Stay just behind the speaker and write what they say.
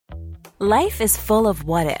Life is full of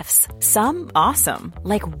what-ifs. Some awesome,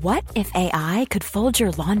 like what if AI could fold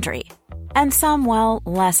your laundry? And some, well,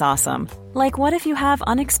 less awesome, like what if you have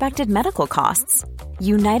unexpected medical costs?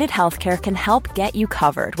 United Healthcare can help get you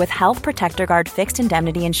covered with Health Protector Guard fixed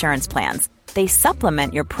indemnity insurance plans. They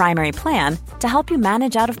supplement your primary plan to help you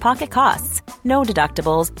manage out-of-pocket costs. No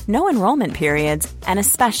deductibles, no enrollment periods, and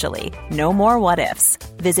especially no more what-ifs.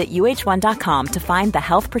 Visit uh1.com to find the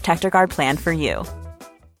Health Protector Guard plan for you.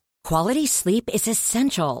 Quality sleep is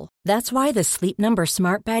essential. That's why the Sleep Number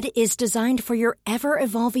Smart Bed is designed for your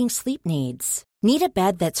ever-evolving sleep needs. Need a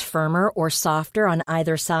bed that's firmer or softer on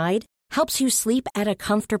either side? Helps you sleep at a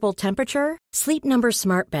comfortable temperature? Sleep Number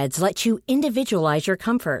Smart Beds let you individualize your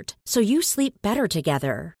comfort, so you sleep better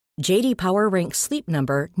together. J.D. Power ranks Sleep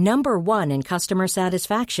Number number 1 in customer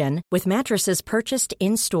satisfaction with mattresses purchased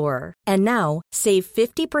in-store. And now, save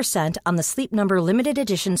 50% on the Sleep Number Limited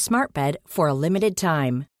Edition Smart Bed for a limited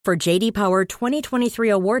time. For J.D. Power 2023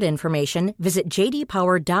 award information, visit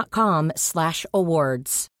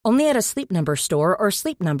jdpower.com/awards. Only at a Sleep Number store or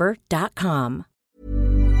sleepnumber.com.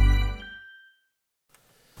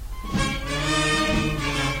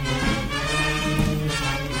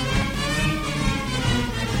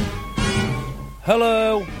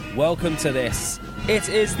 Hello, welcome to this. It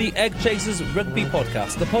is the Egg Chasers Rugby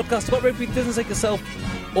Podcast, the podcast about rugby that doesn't take itself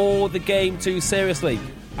or the game too seriously.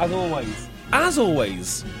 As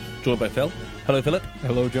always, joined by Phil. Hello, Philip.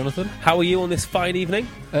 Hello, Jonathan. How are you on this fine evening?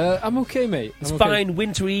 I'm okay, mate. It's fine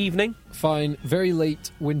wintry evening. Fine, very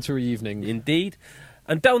late wintry evening. Indeed.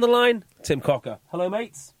 And down the line, Tim Cocker. Hello,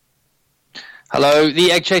 mates. Hello,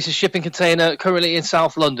 the Egg Chasers shipping container currently in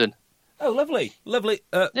South London. Oh, lovely.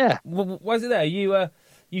 Yeah. Why is it there? You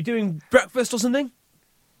doing breakfast or something?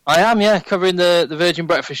 I am, yeah, covering the Virgin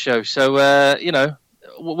Breakfast Show. So,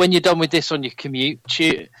 when you're done with this on your commute,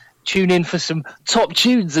 tune in for some top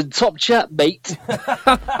tunes and top chat, mate.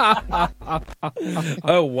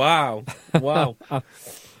 Oh, wow.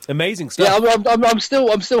 Amazing stuff. Yeah, I'm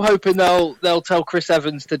still hoping they'll tell Chris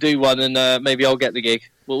Evans to do one, and maybe I'll get the gig.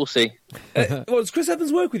 We'll see. Does Chris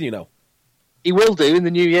Evans work with you now? He will do in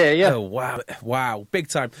the new year, yeah. Oh, wow, big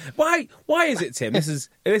time. Why is it, Tim? This is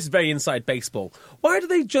very inside baseball. Why do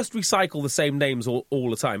they just recycle the same names all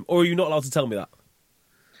the time? Or are you not allowed to tell me that?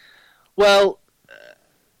 Well,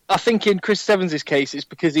 I think in Chris Evans' case, it's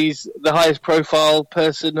because he's the highest profile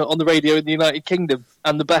person on the radio in the United Kingdom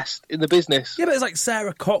and the best in the business. Yeah, but it's like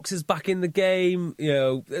Sarah Cox is back in the game. You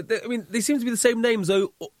know, they seem to be the same names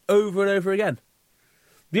over and over again.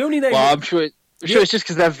 The only name... Well, I'm sure it's just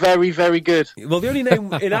because they're very, very good. Well, the only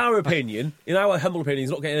name, in our opinion, in our humble opinion, is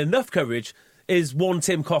not getting enough coverage is one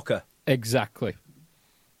Tim Cocker. Exactly.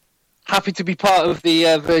 Happy to be part of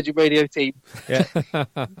the Virgin Radio team. Yeah.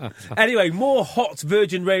 Anyway, more hot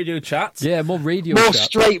Virgin Radio chats. Yeah, more More chat.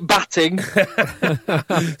 straight batting.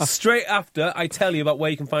 Straight after I tell you about where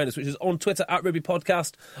you can find us, which is on Twitter at Rugby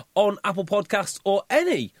Podcast, on Apple Podcasts, or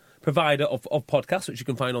any provider of podcasts, which you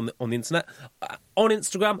can find on the internet, on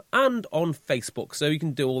Instagram and on Facebook. So you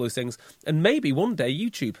can do all those things. And maybe one day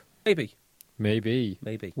YouTube. Maybe.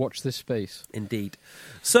 Watch this space. Indeed.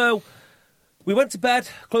 So we went to bed,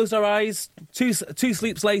 closed our eyes, two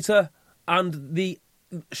sleeps later, and the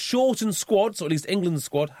shortened squad, or at least England's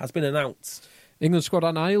squad, has been announced. England squad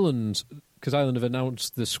and Ireland, because Ireland have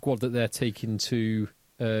announced the squad that they're taking to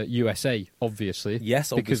USA, obviously.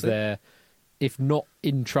 Yes, obviously. Because they're, if not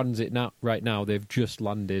in transit right now, they've just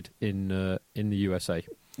landed in the USA.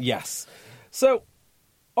 Yes. So,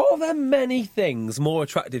 are there many things more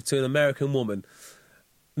attractive to an American woman?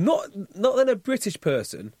 Not than a British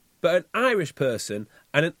person, but an Irish person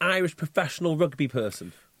and an Irish professional rugby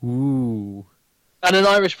person. Ooh. And an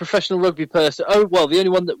Irish professional rugby person. Oh, well, the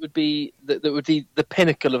only one that would be the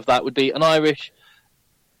pinnacle of that would be an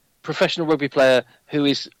professional rugby player who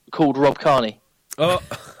is called Rob Kearney.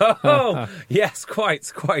 Oh, yes,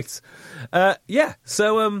 quite. Yeah,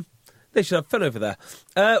 so they should have fun over there.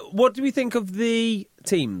 What do we think of the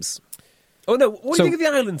teams? Oh, no, what do you think of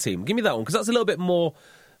the Ireland team? Give me that one, because that's a little bit more,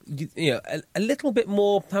 a little bit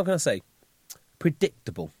more, how can I say,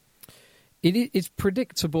 predictable. It's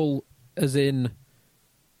predictable as in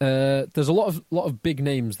there's a lot of big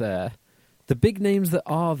names there. The big names that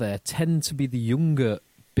are there tend to be the younger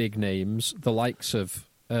big names, the likes of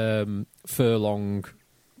Furlong,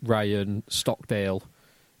 Ryan, Stockdale,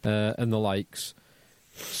 and the likes.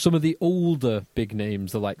 Some of the older big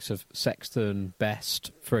names, the likes of Sexton,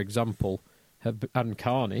 Best, for example, and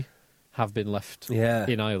Carney, have been left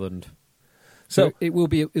in Ireland. So it'll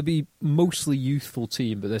be mostly youthful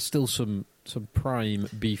team, but there's still some prime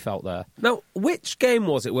beef out there. Now, which game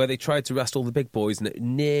was it where they tried to rest all the big boys and it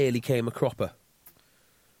nearly came a cropper?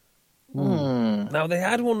 Now, they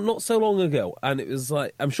had one not so long ago, and it was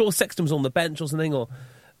like, I'm sure Sexton was on the bench or something, or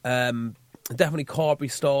definitely Carberry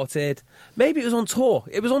started. Maybe it was on tour.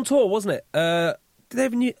 It was on tour, wasn't it? Did they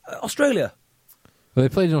have Australia? Well, they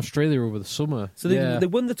played in Australia over the summer. So they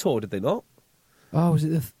won the tour, did they not? Oh, was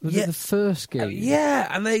it the first game? Yeah,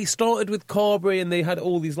 and they started with Carberry, and they had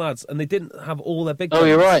all these lads, and they didn't have all their big Oh, guns.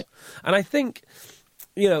 you're right. And I think,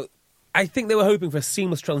 I think they were hoping for a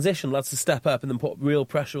seamless transition, lads to step up and then put real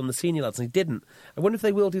pressure on the senior lads, and they didn't. I wonder if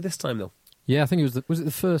they will do this time, though. Yeah, I think it was it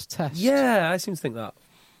the first test? Yeah, I seem to think that.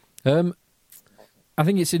 I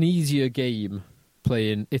think it's an easier game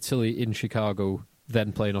playing Italy in Chicago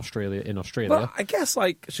than playing Australia in Australia. Well, I guess,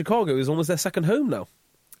 Chicago is almost their second home now.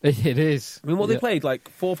 It is. I mean, what they played, 4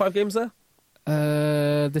 or 5 games there?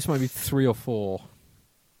 This might be 3 or 4.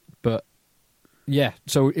 But, yeah,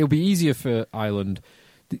 so it'll be easier for Ireland.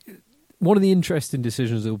 One of the interesting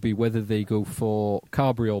decisions will be whether they go for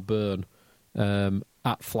Carberry or Byrne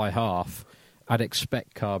at fly half. I'd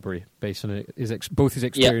expect Carberry, based on both his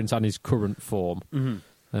experience and his current form.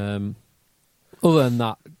 Mm-hmm. Other than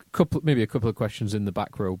that, maybe a couple of questions in the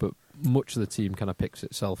back row, but much of the team kind of picks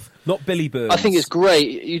itself. Not Billy Burns. I think it's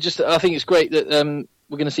great. I think it's great that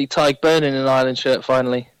we're going to see Tyke Byrne in an Ireland shirt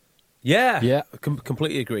finally. Yeah.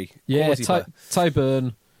 Completely agree. Yeah, Ty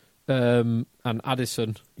Byrne and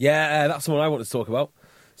Addison. Yeah, that's the one I wanted to talk about.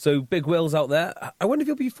 So Big Will's out there. I wonder if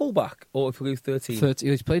he'll be fullback or if he'll go 13.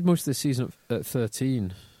 He's played most of the season at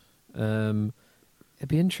 13. It'd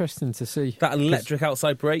be interesting to see. That electric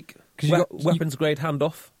outside break. Weapons grade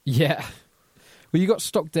handoff. Yeah. Well, you got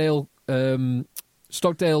Stockdale,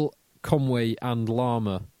 Conway and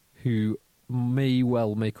Lama, who may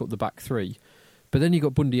well make up the back three. But then you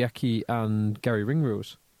got Bundyaki and Gary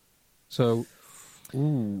Ringrose. So,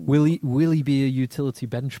 will he be a utility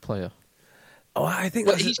bench player? Oh, I think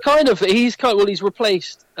he's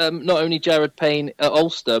replaced not only Jared Payne at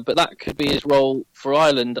Ulster, but that could be his role for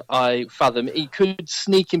Ireland. I fathom he could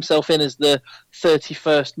sneak himself in as the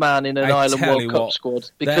 31st man in an Ireland World Cup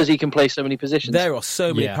squad because he can play so many positions. There are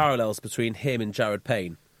so many parallels between him and Jared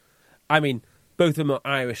Payne. I mean, both of them are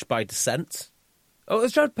Irish by descent. Oh,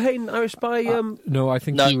 is Jared Payne Irish by? No, I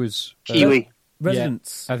think he was Kiwi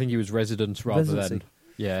residence. Yeah, I think he was resident rather than.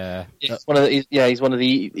 Yeah, he's one of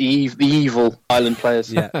the evil Ireland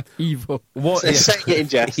players. Yeah, evil. What? Saying it in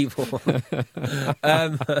jest. Evil.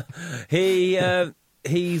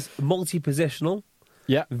 He's multi-positional.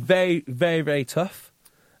 Yeah, very, very, very tough.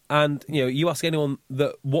 And you ask anyone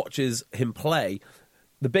that watches him play,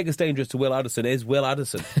 the biggest danger to Will Addison is Will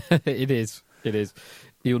Addison. It is.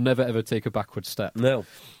 He'll never ever take a backward step. No.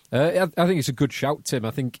 I think it's a good shout, Tim.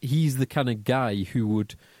 I think he's the kind of guy who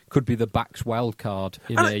could be the backs wild card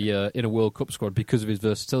in a World Cup squad because of his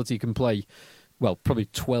versatility. He can play, well, probably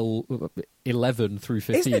 11 through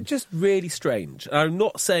 15. Isn't it just really strange? I'm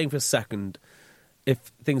not saying for a second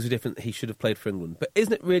if things were different he should have played for England, but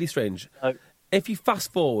isn't it really strange? If you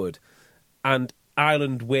fast forward and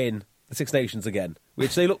Ireland win the Six Nations again,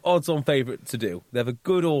 which they look odds-on favourite to do, they have a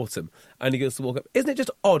good autumn, and he goes to the World Cup, isn't it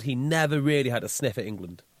just odd he never really had a sniff at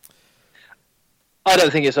England? I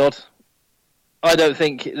don't think it's odd. I don't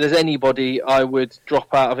think there's anybody I would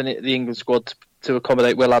drop out of the England squad to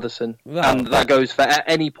accommodate Will Addison. Well, and that goes for at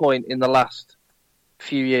any point in the last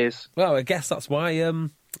few years. Well, I guess that's why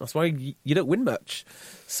you don't win much.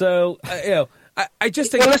 So, I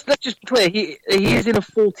just think... Well, let's just be clear. He is in a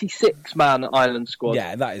 46-man Ireland squad.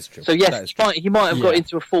 Yeah, that is true. So, yes, he might have got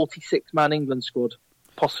into a 46-man England squad.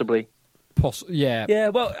 Possibly. Yeah,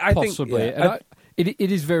 well, I possibly. think... Yeah,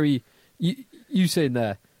 it is very... You saying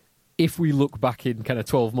there, if we look back in kind of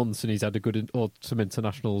 12 months and he's had some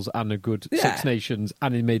internationals and a good Six Nations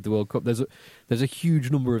and he made the World Cup, there's a huge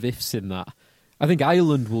number of ifs in that. I think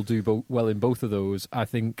Ireland will do well in both of those. I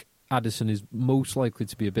think Addison is most likely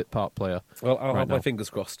to be a bit part player. Well, I'll have my fingers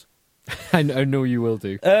crossed. I know you will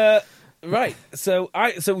do. Right. So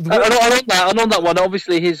on that one,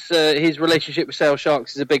 obviously his relationship with Sale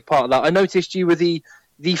Sharks is a big part of that. I noticed you were the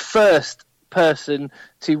first person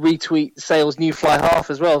to retweet Sale's new fly half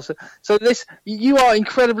as well. So this, you are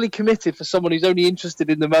incredibly committed for someone who's only interested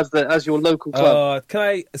in them as your local club.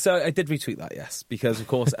 So I did retweet that, yes, because of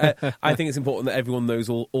course I think it's important that everyone knows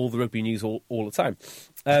all the rugby news all the time.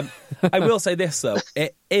 I will say this though,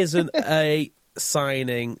 it isn't a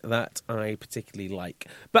signing that I particularly like.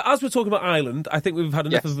 But as we're talking about Ireland, I think we've had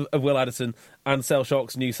enough of Will Addison and Sale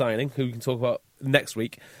Sharks' new signing, who we can talk about next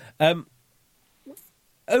week.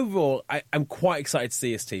 Overall, I'm quite excited to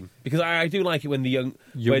see his team because I do like it when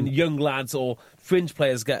when young lads or fringe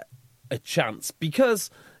players get a chance because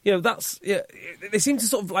they seem to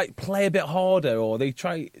sort of like play a bit harder or they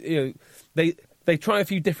try they they try a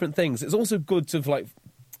few different things. It's also good to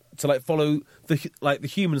follow the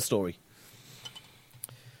human story.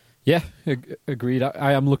 Yeah, agreed.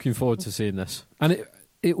 I am looking forward to seeing this, and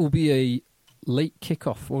it will be a late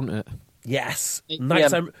kickoff, won't it? Yes,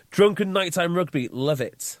 nighttime, drunken nighttime rugby. Love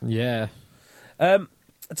it. Yeah.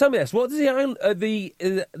 Tell me this: what does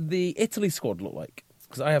the Italy squad look like?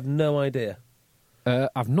 Because I have no idea.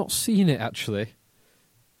 I've not seen it actually.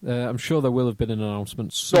 I'm sure there will have been an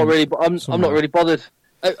announcement soon. Not really, but I'm not really bothered.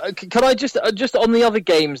 Can I just on the other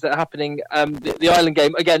games that are happening? The Ireland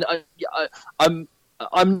game again.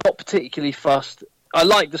 I'm not particularly fussed. I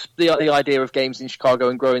like the idea of games in Chicago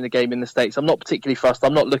and growing the game in the States. I'm not particularly fussed.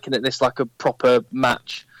 I'm not looking at this like a proper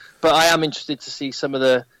match, but I am interested to see some of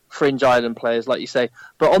the fringe Ireland players, like you say.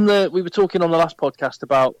 But we were talking on the last podcast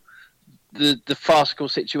about the farcical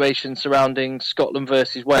situation surrounding Scotland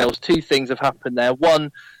versus Wales. Two things have happened there.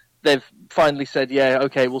 One, they've finally said, yeah,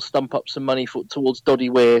 okay, we'll stump up some money towards Doddy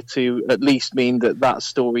Weir to at least mean that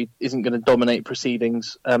story isn't going to dominate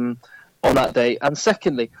proceedings on that day. And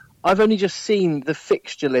secondly, I've only just seen the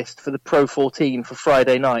fixture list for the Pro 14 for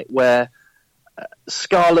Friday night, where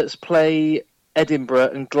Scarlets play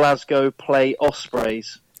Edinburgh and Glasgow play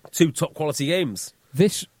Ospreys. Two top quality games.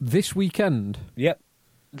 This weekend? Yep.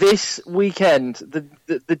 This weekend,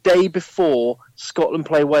 the day before Scotland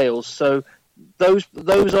play Wales. So those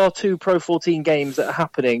are two Pro 14 games that are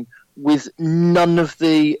happening with none of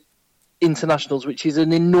the internationals, which is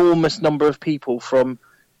an enormous number of people from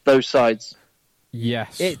those sides.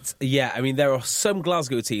 Yes. I mean, there are some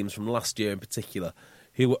Glasgow teams from last year in particular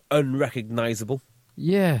who were unrecognisable.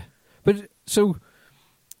 Yeah. But so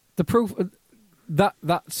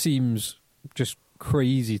that seems just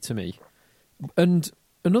crazy to me. And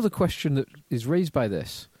another question that is raised by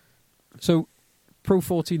this. So Pro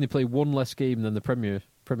 14, they play one less game than the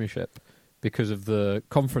Premiership because of the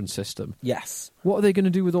conference system. Yes. What are they going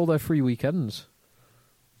to do with all their free weekends?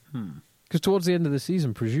 Because towards the end of the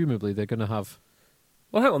season, presumably, they're going to have...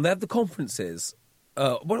 Well, hang on. They have the conferences.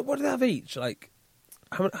 What do they have each? Like,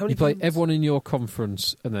 how many? You play games? everyone in your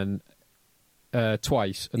conference and then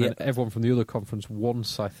twice, and then everyone from the other conference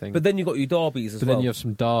once, I think. But then you've got your derbies as well. But then you have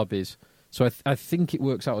some derbies. So I think it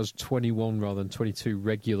works out as 21 rather than 22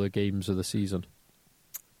 regular games of the season.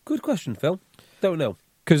 Good question, Phil. Don't know.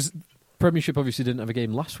 Because Premiership obviously didn't have a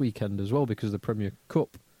game last weekend as well because of the Premier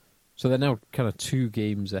Cup. So they're now kind of 2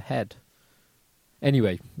 games ahead.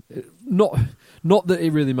 Anyway, not that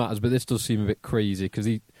it really matters, but this does seem a bit crazy because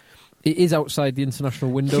it is outside the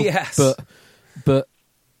international window. Yes. But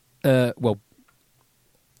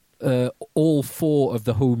all 4 of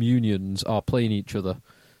the home unions are playing each other.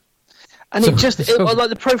 And like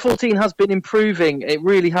the Pro 14 has been improving. It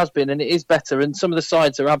really has been, and it is better. And some of the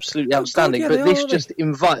sides are absolutely outstanding. God, yeah,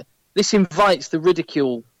 but this invites the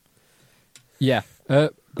ridicule. Yeah.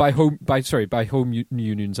 By home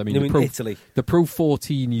unions, I mean Italy. The Pro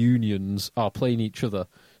 14 unions are playing each other.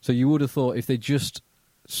 So you would have thought if they just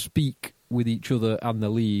speak with each other and the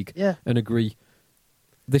league and agree,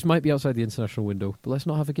 this might be outside the international window, but let's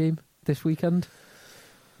not have a game this weekend.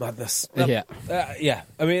 Madness. Yeah.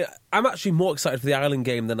 I mean, I'm actually more excited for the Ireland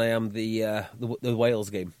game than I am the Wales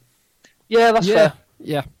game. Yeah, that's fair.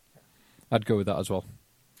 Yeah, I'd go with that as well.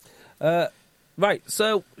 Right,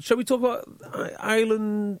 so shall we talk about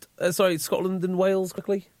Scotland and Wales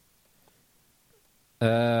quickly?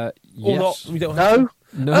 Yes. Or not? We don't have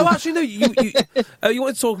No. Oh, actually, no. You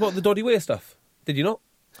wanted to talk about the Doddy Weir stuff, did you not?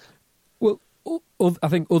 Well, I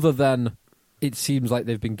think other than it seems like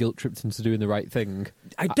they've been guilt-tripped into doing the right thing.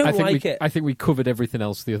 I don't like it. I think we covered everything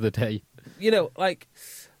else the other day. You know, like,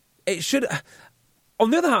 it should... On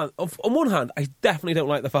the other hand, on one hand, I definitely don't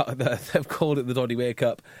like the fact that they've called it the Doddy Weir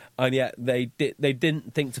Cup, and yet they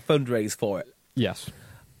didn't think to fundraise for it. Yes.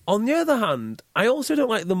 On the other hand, I also don't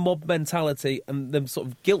like the mob mentality and them sort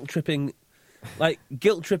of guilt-tripping the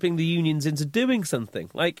unions into doing something.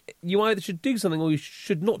 Like, you either should do something or you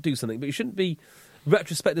should not do something, but you shouldn't be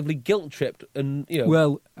retrospectively guilt-tripped and,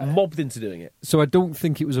 mobbed into doing it. So I don't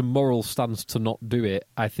think it was a moral stance to not do it.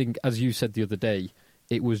 I think, as you said the other day,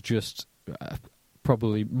 it was just...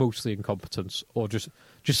 probably mostly incompetence, or just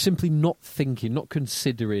simply not thinking, not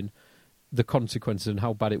considering the consequences and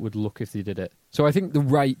how bad it would look if they did it. So I think the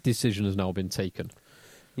right decision has now been taken.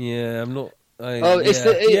 Yeah, I'm not...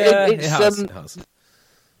 It has.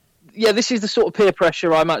 Yeah, this is the sort of peer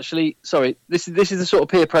pressure I'm actually... Sorry, this is the sort of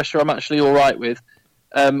peer pressure I'm actually all right with,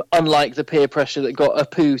 unlike the peer pressure that got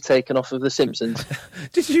Apu taken off of The Simpsons.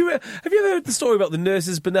 Have you ever heard the story about the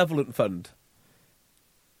Nurses Benevolent Fund?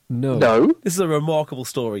 No. This is a remarkable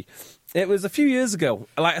story. It was a few years ago.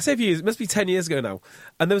 Like I say a few years, it must be 10 years ago now.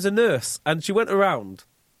 And there was a nurse, and she went around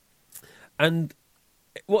And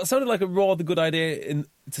what sounded like a rather good idea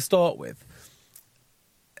to start with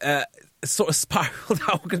sort of spiralled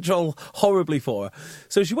out of control horribly for her.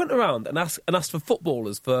 So she went around and asked for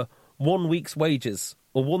footballers for 1 week's wages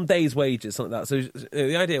or 1 day's wages, something like that. So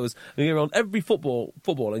the idea was to go around every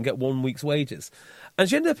footballer and get 1 week's wages. And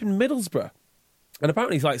she ended up in Middlesbrough. And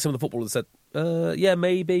apparently, like, some of the footballers said, yeah,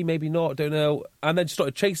 maybe not, don't know. And then she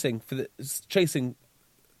started chasing for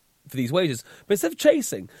these wages. But instead of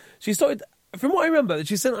chasing, she started, from what I remember,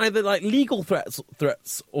 she sent either like legal threats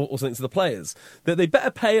or something to the players that they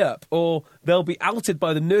better pay up or they'll be outed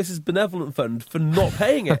by the Nurses Benevolent Fund for not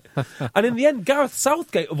paying it. And in the end, Gareth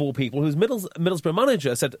Southgate, of all people, who's Middlesbrough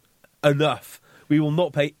manager, said, enough. We will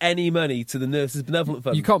not pay any money to the Nurses Benevolent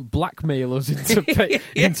Fund. You can't blackmail us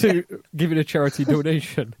into giving a charity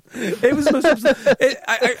donation. It was the most absurd.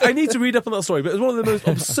 I need to read up on that story, but it was one of the most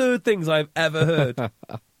absurd things I've ever heard.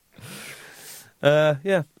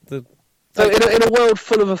 Yeah. So in a world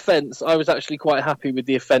full of offence, I was actually quite happy with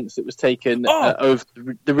the offence that was taken over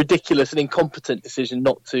the ridiculous and incompetent decision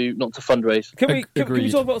not to fundraise. Can we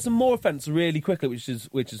talk about some more offence really quickly, which is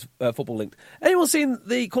football linked? Anyone seen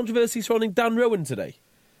the controversy surrounding Dan Rowan today?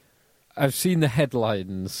 I've seen the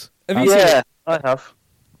headlines. Have you seen it? I have.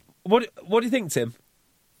 What do you think, Tim?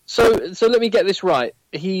 So let me get this right.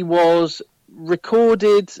 He was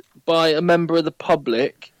recorded by a member of the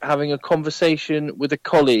public having a conversation with a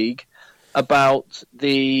colleague about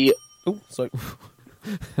the... Oh, sorry.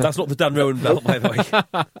 That's not the Dan Rowan belt, by the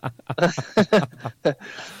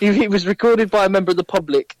way. He was recorded by a member of the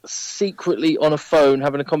public secretly on a phone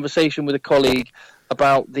having a conversation with a colleague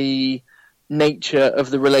about the nature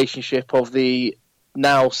of the relationship of the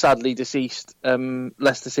now sadly deceased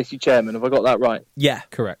Leicester City chairman. Have I got that right? Yeah.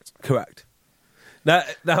 Correct. Now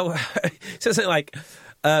so something like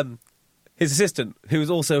his assistant, who was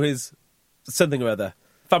also his something or other,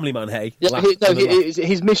 family man, hey. Yeah,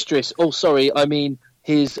 his mistress. Oh, sorry, I mean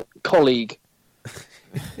his colleague.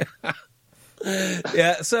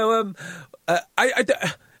 Yeah. So,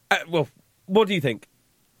 well, what do you think?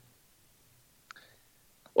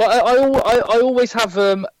 Well, I always have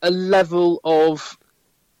a level of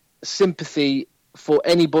sympathy for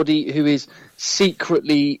anybody who is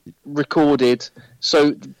secretly recorded,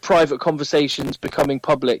 so private conversations becoming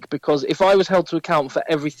public, because if I was held to account for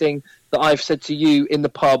everything that I've said to you in the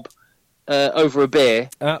pub over a beer,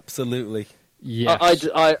 absolutely, yes,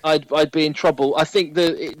 I'd be in trouble. I think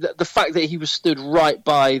the fact that he was stood right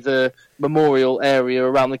by the memorial area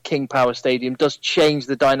around the King Power Stadium does change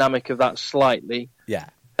the dynamic of that slightly. Yeah,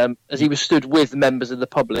 as he was stood with members of the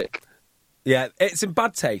public. Yeah, it's in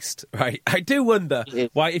bad taste, right? I do wonder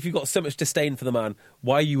why, if you've got so much disdain for the man,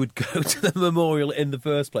 why you would go to the memorial in the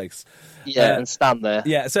first place. Yeah, and stand there.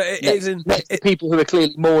 Yeah, so it's next to people who are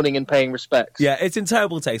clearly mourning and paying respects. Yeah, it's in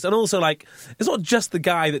terrible taste. And also, like, it's not just the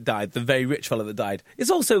guy that died, the very rich fellow that died. It's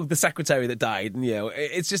also the secretary that died. And,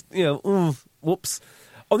 it's just, whoops.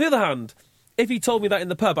 On the other hand, if he told me that in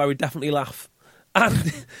the pub, I would definitely laugh.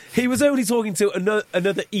 And he was only talking to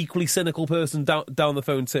another equally cynical person down the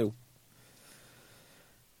phone too.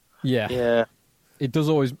 Yeah. It does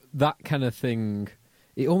always, that kind of thing,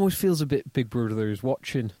 it almost feels a bit Big Brother is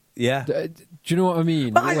watching. Yeah. Do you know what I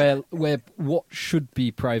mean? Where what should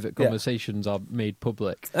be private conversations are made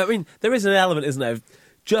public. I mean, there is an element, isn't there?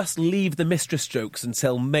 Just leave the mistress jokes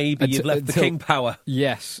until maybe you've left the King Power.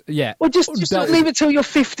 Yes, yeah. Well, just leave it till you're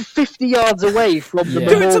 50 yards away from the Do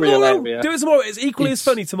it memorial tomorrow. area. Do it tomorrow. It's equally as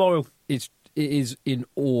funny tomorrow. It is in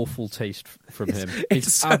awful taste from him.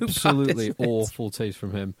 It's so absolutely bad, awful taste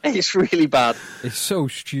from him. It's really bad. It's so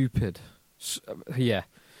stupid.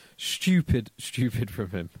 Stupid from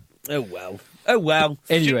him. Oh well.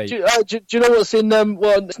 Anyway, do you know what's in?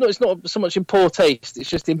 Well, it's not so much in poor taste. It's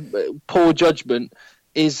just in poor judgment.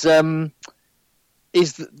 Is the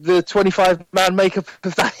 25-man makeup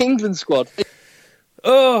of that England squad?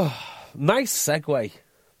 Oh, nice segue.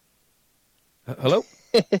 Hello.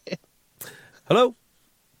 Hello?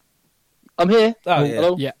 I'm here. Oh, yeah.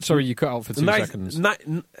 Hello? yeah, sorry, you cut out for 2 seconds.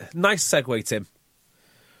 Nice segue, Tim.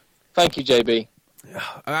 Thank you, JB.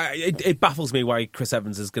 It baffles me why Chris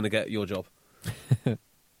Evans is going to get your job.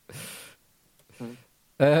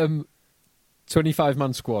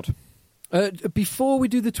 25-man squad. Before we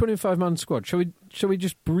do the 25-man squad, shall we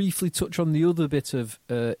just briefly touch on the other bit of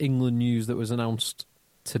England news that was announced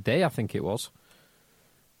today, I think it was.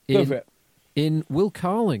 Go for it. In Will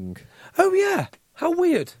Carling. Oh, yeah. How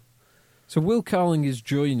weird. So Will Carling is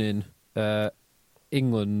joining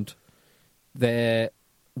England, their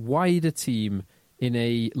wider team, in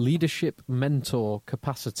a leadership mentor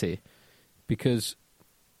capacity, because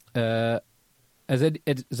as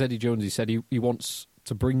Eddie Jonesy said, he wants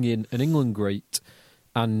to bring in an England great,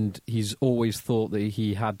 and he's always thought that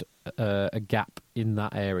he had a gap in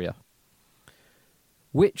that area,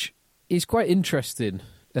 which is quite interesting,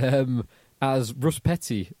 as Russ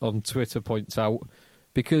Petty on Twitter points out,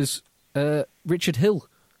 because Richard Hill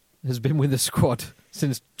has been with the squad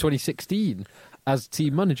since 2016 as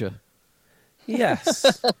team manager.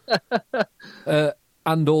 Yes.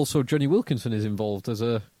 And also Johnny Wilkinson is involved as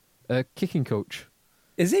a kicking coach.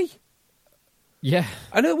 Is he? Yeah.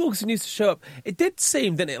 I know Wilkinson used to show up. It did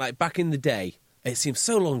seem, didn't it, like back in the day, it seems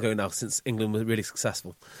so long ago now since England was really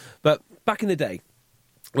successful, but back in the day,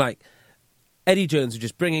 like, Eddie Jones would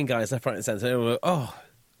just bring in guys left, right and centre, and everyone would go, oh,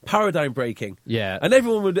 paradigm breaking. Yeah. And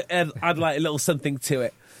everyone would add like a little something to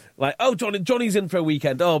it. Like, oh, Johnny's in for a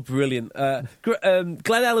weekend. Oh, brilliant. Glenn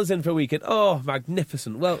Eller's in for a weekend. Oh,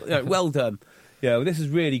 magnificent. Well, well done. This is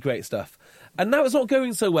really great stuff. And now it's not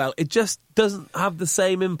going so well. It just doesn't have the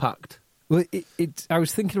same impact. Well, I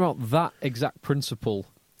was thinking about that exact principle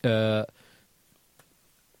earlier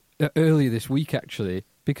this week, actually,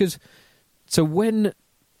 because so when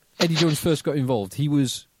Eddie Jones first got involved, he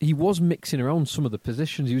was mixing around some of the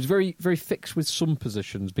positions. He was very, very fixed with some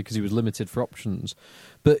positions because he was limited for options.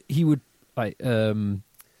 But he would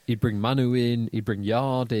he'd bring Manu in, he'd bring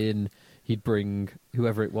Yard in, he'd bring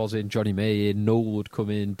whoever it was in, Johnny May in, Noel would come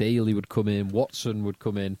in, Daly would come in, Watson would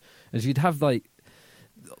come in, and so you'd have like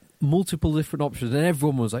multiple different options, and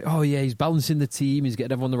everyone was like, oh yeah, he's balancing the team, he's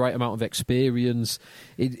getting everyone the right amount of experience,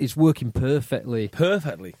 it's working perfectly.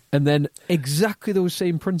 And then exactly those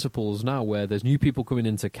same principles now, where there's new people coming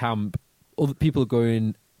into camp, other people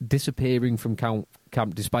are disappearing from camp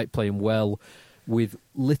despite playing well with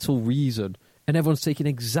little reason, and everyone's taking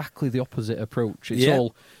exactly the opposite approach. It's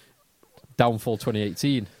all downfall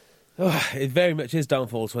 2018. Oh, it very much is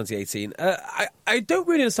downfall 2018. I don't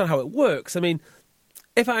really understand how it works. I mean,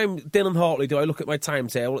 if I'm Dylan Hartley, do I look at my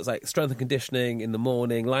timetable? It's like strength and conditioning in the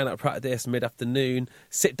morning, line-up practice mid-afternoon,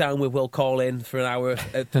 sit down with Will Calling for an hour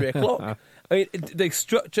at 3 o'clock. I mean, do they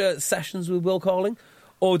structure sessions with Will Calling?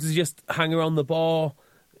 Or does he just hang around the bar,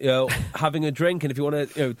 having a drink? And if you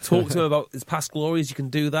want to talk to him about his past glories, you can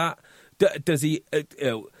do that. Does he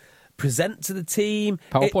present to the team?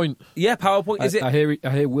 PowerPoint. PowerPoint. Is it? I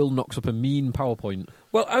hear Will knocks up a mean PowerPoint.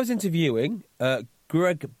 Well, I was interviewing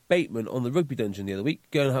Greg Bateman on the Rugby Dungeon the other week.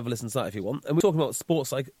 Go and have a listen to that if you want. And we're talking about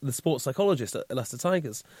the sports psychologist at Leicester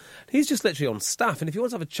Tigers. He's just literally on staff, and if you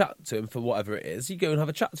want to have a chat to him for whatever it is, you go and have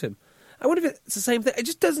a chat to him. I wonder if it's the same thing. It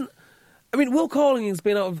just doesn't... I mean, Will Calling has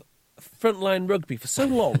been out of frontline rugby for so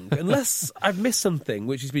long, unless I've missed something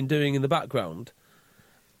which he's been doing in the background,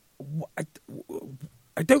 I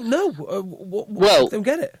don't know. I don't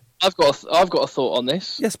get it. I've got a thought on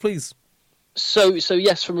this. Yes, please. So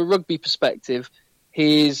yes, from a rugby perspective,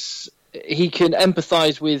 he can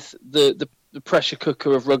empathise with the pressure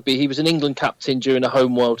cooker of rugby. He was an England captain during a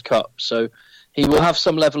home World Cup, so he will have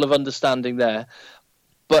some level of understanding there.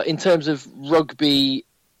 But in terms of rugby,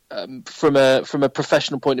 from a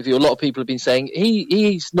professional point of view, a lot of people have been saying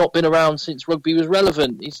he's not been around since rugby was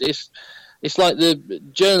relevant. It's like the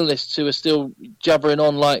journalists who are still jabbering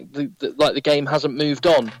on like the game hasn't moved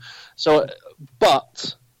on. So,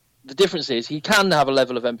 but the difference is he can have a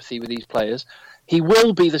level of empathy with these players. He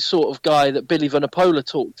will be the sort of guy that Billy Vunipola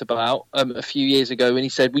talked about a few years ago when he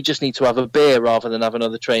said we just need to have a beer rather than have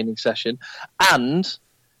another training session. And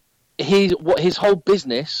his whole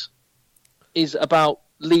business is about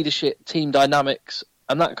leadership, team dynamics,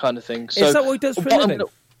 and that kind of thing. So is that what he does for a living?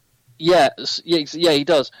 Yeah, he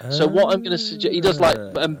does. So what I'm going to suggest, he does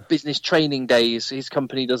like business training days. His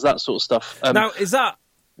company does that sort of stuff. Now, is that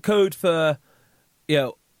code for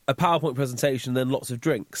a PowerPoint presentation, then lots of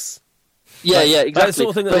drinks? Yeah, exactly. That sort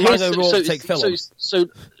of thing that Hangover ought to take film on. So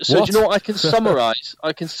do you know what I can summarise?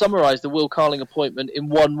 I can summarise the Will Carling appointment in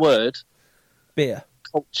one word. Beer.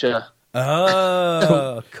 Culture.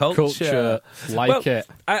 Oh, culture. It.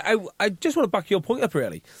 I just want to back your point up,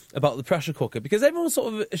 really, about the pressure cooker, because everyone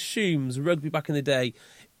sort of assumes rugby back in the day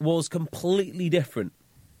was completely different,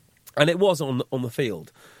 and it was on the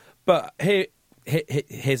field. But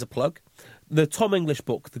here's a plug. The Tom English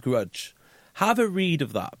book, The Grudge. Have a read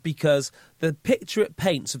of that, because the picture it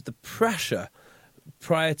paints of the pressure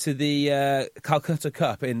prior to the Calcutta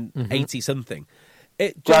Cup in 80-something.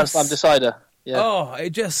 Grand Slam decider. Yeah. Oh,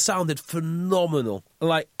 it just sounded phenomenal.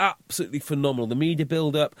 Like, absolutely phenomenal. The media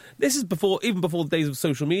build-up. This is even before the days of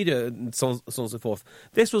social media and so on and so forth.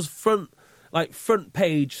 This was front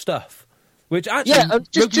page stuff. Which actually... Yeah,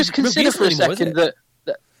 just consider for a second that...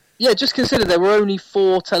 just consider there were only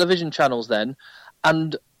 4 television channels then,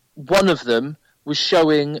 and one of them was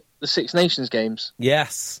showing the Six Nations games.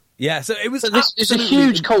 Yes. Yeah, so it was. It's a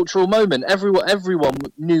huge cultural moment. Everyone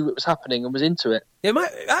knew it was happening and was into it. It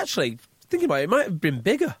might actually thinking about it, it might have been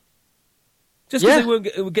bigger. Just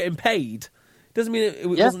because they were getting paid doesn't mean it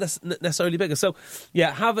wasn't necessarily bigger. So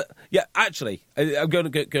actually, I'm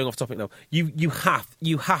going off topic now. You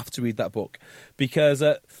have to read that book because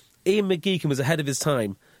Ian McGeechan was ahead of his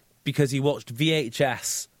time because he watched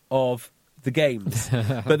VHS of the games,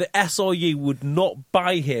 but the SRU would not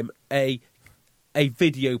buy him a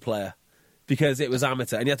video player because it was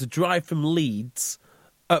amateur, and he had to drive from Leeds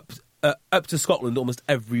up to Scotland almost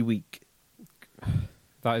every week.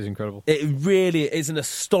 That is incredible. It really is an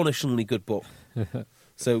astonishingly good book.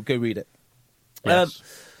 So go read it.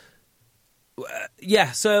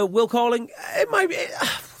 Yes. So Will Calling, it might be.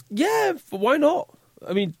 Yeah, why not?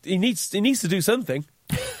 I mean, he needs to do something.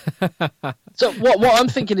 So what I'm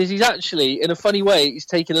thinking is he's actually, in a funny way, he's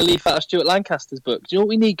taking a leaf out of Stuart Lancaster's book. Do you know what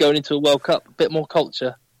we need going into a World Cup? A bit more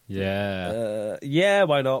culture. Yeah. Yeah,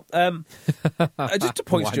 why not? Just to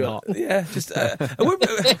point Stuart. Not? Yeah, just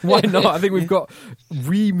why not? I think we've got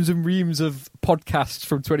reams and reams of podcasts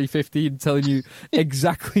from 2015 telling you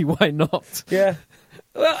exactly why not. Yeah.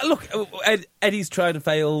 Well, look, Eddie's tried and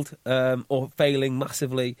failed, or failing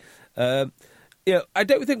massively. I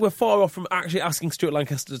don't think we're far off from actually asking Stuart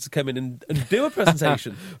Lancaster to come in and do a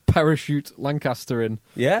presentation. Parachute Lancaster in.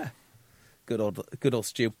 Yeah. Good old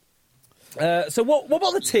Stu. So what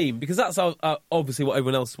about the team? Because that's obviously what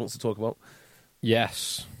everyone else wants to talk about.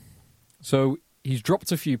 Yes. So he's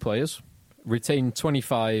dropped a few players, retained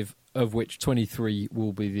 25, of which 23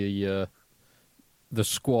 will be the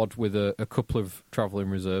squad with a couple of travelling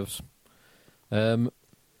reserves.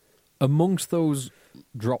 Amongst those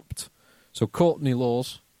dropped, so Courtney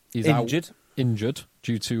Laws is injured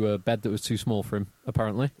due to a bed that was too small for him,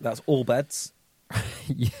 apparently. That's all beds.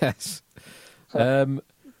 Yes.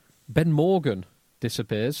 Ben Morgan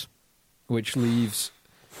disappears, which leaves...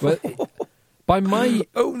 Well, by my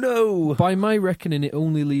reckoning, it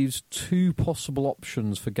only leaves two possible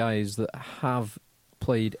options for guys that have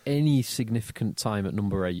played any significant time at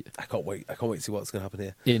number 8. I can't wait to see what's going to happen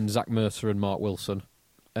here. In Zach Mercer and Mark Wilson.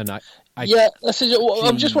 And I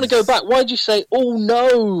just want to go back. Why did you say, oh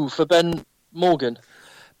no, for Ben Morgan?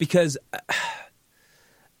 Because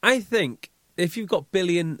I think if you've got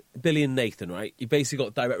Billy and Nathan, right, you've basically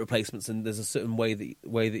got direct replacements and there's a certain way that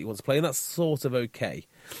you want to play, and that's sort of okay.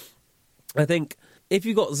 I think if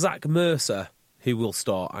you've got Zach Mercer, who will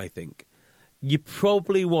start, I think, you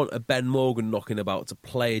probably want a Ben Morgan knocking about to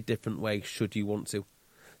play a different way should you want to.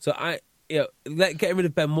 So getting rid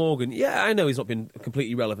of Ben Morgan, I know he's not been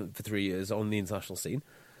completely relevant for 3 years on the international scene,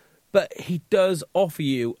 but he does offer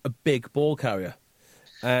you a big ball carrier.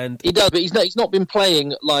 And he does, but he's not been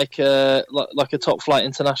playing like a top flight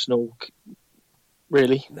international,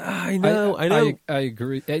 really. I know. I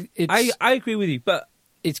agree. I agree with you, but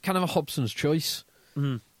it's kind of a Hobson's choice.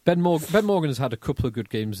 Mm-hmm. Ben Morgan has had a couple of good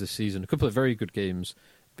games this season, a couple of very good games.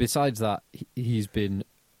 Besides that, he's been...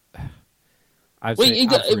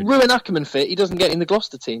 Ruin Ackerman fit, he doesn't get in the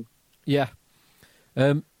Gloucester team. Yeah.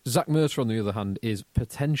 Zach Mercer, on the other hand, is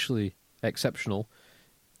potentially exceptional,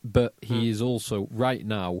 but he is also, right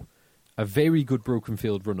now, a very good broken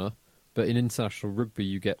field runner, but in international rugby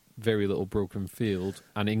you get very little broken field,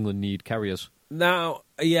 and England need carriers. Now,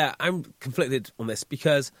 I'm conflicted on this,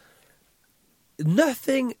 because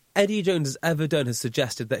nothing Eddie Jones has ever done has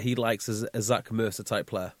suggested that he likes a Zach Mercer-type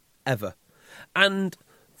player, ever. And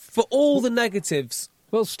for all the negatives...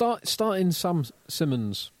 Well, starting Sam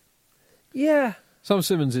Simmons. Yeah. Sam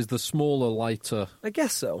Simmons is the smaller, lighter... I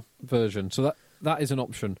guess so. ...version, so that is an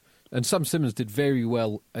option. And Sam Simmons did very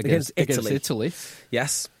well against Italy.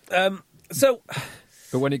 Yes. But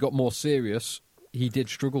when it got more serious, he did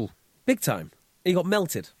struggle. Big time. He got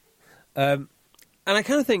melted. And I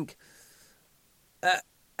kind of think...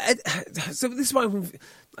 so this is why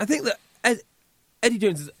I think that Eddie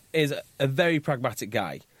Jones is a very pragmatic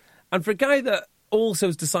guy. And for a guy that also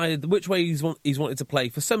has decided which way he's wanted to play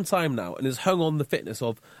for some time now and has hung on the fitness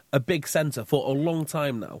of a big centre for a long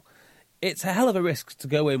time now, it's a hell of a risk to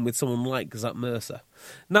go in with someone like Zach Mercer.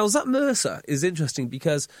 Now, Zach Mercer is interesting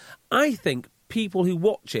because I think people who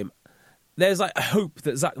watch him, there's like a hope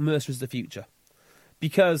that Zach Mercer is the future.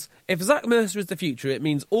 Because if Zach Mercer is the future, it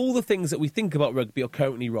means all the things that we think about rugby are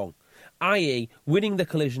currently wrong. I.e., winning the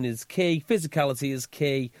collision is key, physicality is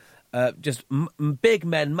key, just big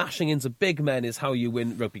men mashing into big men is how you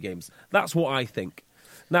win rugby games. That's what I think.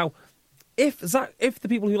 Now, if the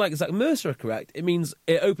people who like Zach Mercer are correct, it means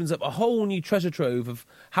it opens up a whole new treasure trove of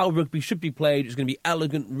how rugby should be played. It's going to be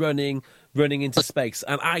elegant running into space,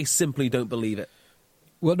 and I simply don't believe it.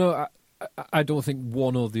 Well, no, I don't think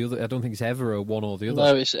one or the other. I don't think it's ever a one or the other.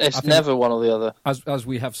 No, it's never one or the other. As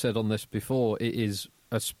we have said on this before, it is,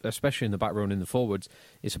 especially in the back row and in the forwards,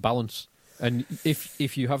 it's a balance. And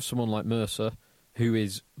if you have someone like Mercer, who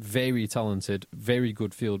is very talented, very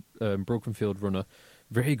good broken field runner,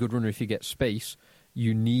 very good runner if he gets space,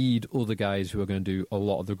 you need other guys who are going to do a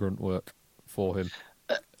lot of the grunt work for him.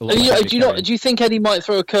 Do you think Eddie might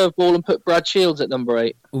throw a curveball and put Brad Shields at number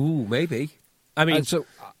 8? Ooh, maybe. I mean,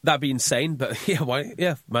 that'd be insane, but yeah, why?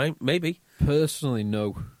 Yeah, maybe. Personally,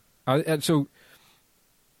 no. So,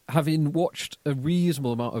 having watched a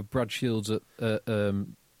reasonable amount of Brad Shields at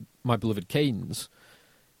my beloved Canes,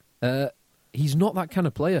 he's not that kind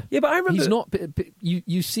of player. Yeah, but I remember he's not.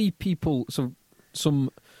 You see people,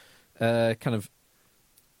 some kind of,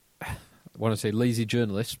 I want to say lazy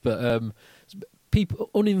journalists, but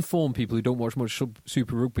uninformed people who don't watch much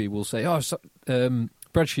Super Rugby will say,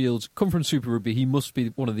 Brad Shields, come from Super Rugby, he must be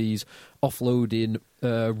one of these offloading,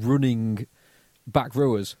 running back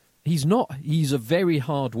rowers. He's not. He's a very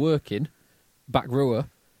hard-working back rower.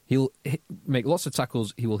 He'll make lots of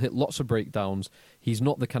tackles. He will hit lots of breakdowns. He's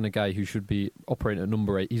not the kind of guy who should be operating at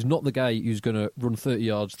number 8. He's not the guy who's going to run 30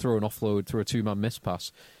 yards, throw an offload, throw a two-man miss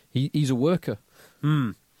pass. He's a worker.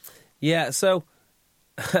 Yeah, so...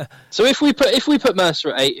 So if we put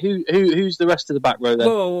Mercer at 8, who's the rest of the back row then?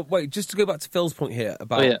 Whoa, wait, just to go back to Phil's point here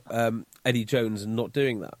about Eddie Jones and not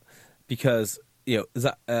doing that, because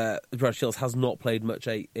Brad Shields has not played much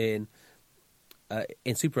 8 in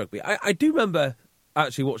Super Rugby. I do remember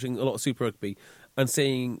actually watching a lot of Super Rugby and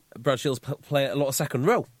seeing Brad Shields play a lot of second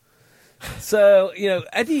row. So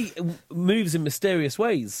Eddie moves in mysterious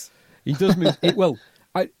ways. He does move.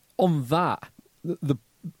 On that, the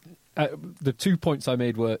 2 points I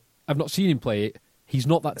made were, I've not seen him play it. He's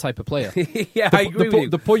not that type of player. Yeah, I agree with you.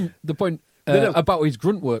 The point about his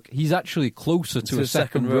grunt work, he's actually closer to a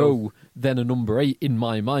second row than a number 8 in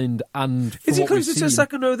my mind. And is he closer to a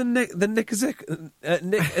second row than Nick Ezekwe?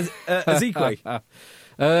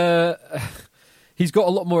 He's got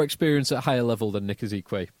a lot more experience at higher level than Nick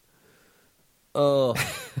Ezekwe. On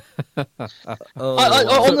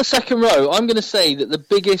the second row, I'm going to say that the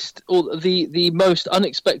biggest or the most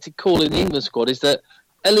unexpected call in the England squad is that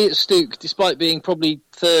Elliot Stooke, despite being probably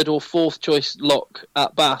 3rd or 4th choice lock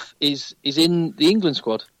at Bath, is in the England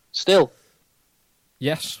squad still.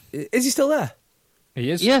 Yes. Is he still there? He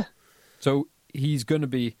is. Yeah. So he's going to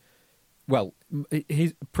be,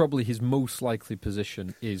 probably his most likely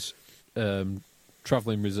position is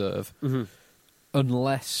travelling reserve,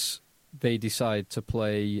 unless they decide to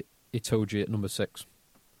play Itoje at number 6.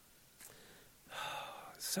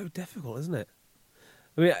 So difficult, isn't it?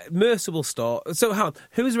 I mean, Mercer will start. So,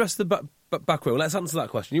 who is the rest of the back row? Let's answer that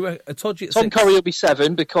question. You Itoje at Tom 6? Curry will be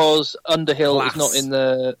 7 because Underhill is not in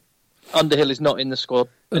the squad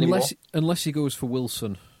anymore. Unless he goes for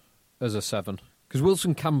Wilson as a 7, because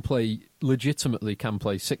Wilson legitimately can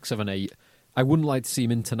play 6, 7, 8. I wouldn't like to see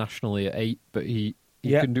him internationally at 8, but he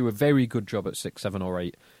can do a very good job at 6, 7, or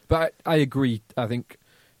 8. But I agree. I think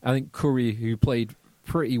Curry, who played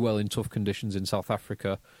pretty well in tough conditions in South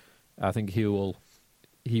Africa, I think he will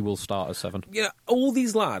start at 7. All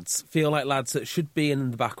these lads feel like lads that should be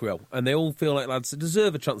in the back row, and they all feel like lads that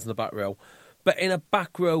deserve a chance in the back row. But in a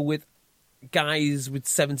back row with guys with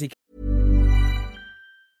 70...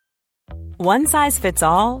 One size fits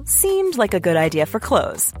all seemed like a good idea for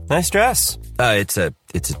clothes. Nice dress. It's a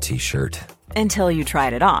T-shirt. Until you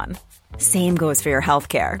tried it on. Same goes for your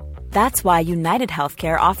healthcare. That's why United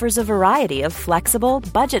Healthcare offers a variety of flexible,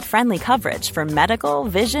 budget-friendly coverage for medical,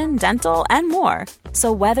 vision, dental, and more.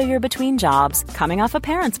 So whether you're between jobs, coming off a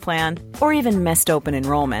parent's plan, or even missed open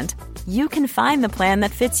enrollment, you can find the plan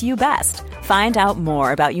that fits you best. Find out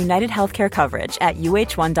more about United Healthcare coverage at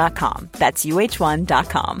uh1.com. That's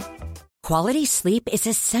uh1.com. Quality sleep is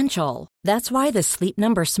essential. That's why the Sleep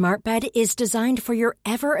Number Smart Bed is designed for your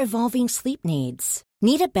ever-evolving sleep needs.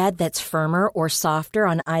 Need a bed that's firmer or softer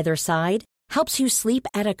on either side? Helps you sleep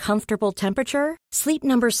at a comfortable temperature? Sleep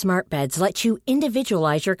Number Smart Beds let you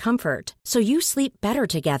individualize your comfort, so you sleep better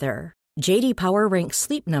together. J.D. Power ranks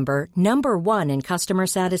Sleep Number number 1 in customer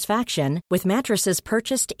satisfaction with mattresses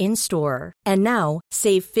purchased in-store. And now,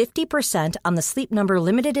 save 50% on the Sleep Number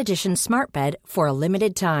Limited Edition Smart Bed for a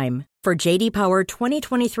limited time. For J.D. Power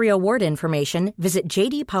 2023 award information, visit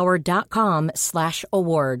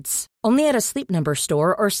jdpower.com/awards. Only at a Sleep Number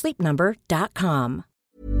store or sleepnumber.com.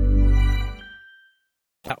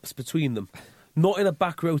 Gaps between them. Not in a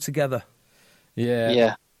back row together.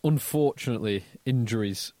 Yeah. Unfortunately,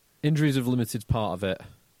 injuries have limited part of it.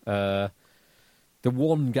 The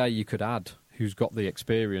one guy you could add who's got the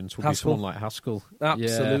experience would be someone like Haskell.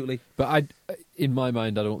 Absolutely. Yeah. But in my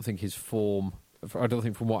mind, I don't think his form. I don't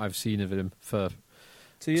think from what I've seen of him for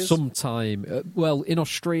 2 years? some time. Well, in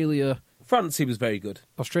Australia, France, he was very good.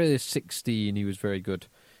 Australia 16, he was very good.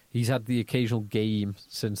 He's had the occasional game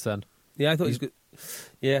since then. Yeah, I thought he was good.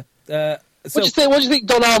 Yeah. What do you think? What do you think,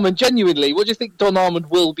 Don Armand? Genuinely, what do you think Don Armand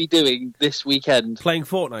will be doing this weekend? Playing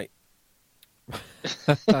Fortnite.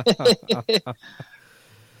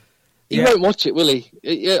 He won't watch it, will he?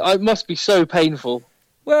 It must be so painful.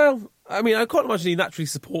 Well, I mean, I can't imagine he naturally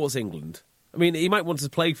supports England. I mean, he might want to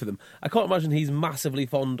play for them. I can't imagine he's massively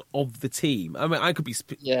fond of the team. I mean, I could be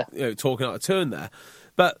talking out of turn there,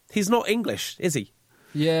 but he's not English, is he?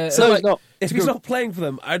 Yeah. So he's not. If he's not playing for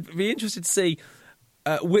them, I'd be interested to see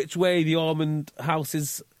which way the Armand house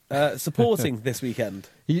is supporting this weekend.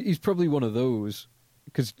 He's probably one of those,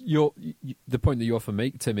 because the point that you often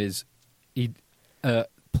make, Tim, is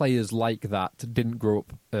players like that didn't grow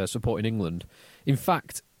up supporting England. In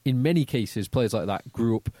fact, in many cases, players like that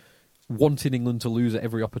grew up wanting England to lose at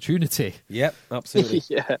every opportunity. Yep, absolutely.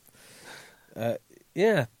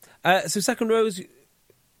 Yeah. So second rows,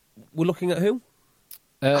 we're looking at who?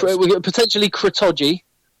 We got potentially Kritoji.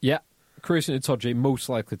 Yeah, Christian Itoje most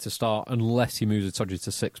likely to start unless he moves Itoje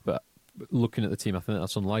to 6, but looking at the team, I think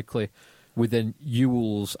that's unlikely. With then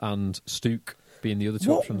Ewells and Stoke being the other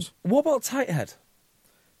two options. What about Tighthead?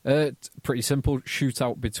 Pretty simple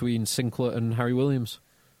shootout between Sinclair and Harry Williams.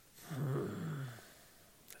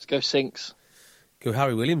 Let's go Sinks. Go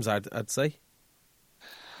Harry Williams, I'd say.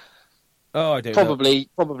 Oh, I don't know.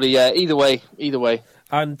 Probably, yeah. Either way.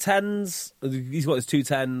 And 10s, he's got his 2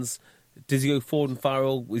 10s. Does he go Ford and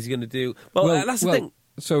Farrell? Is he going to do... Well, that's the thing.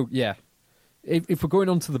 So, yeah. If we're going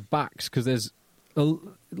on to the backs, because there's a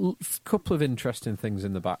couple of interesting things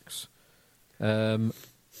in the backs.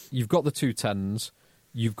 You've got the 2 10s.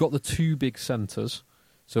 You've got the 2 big centres.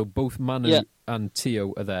 So both Manu and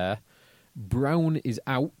Teo are there. Brown is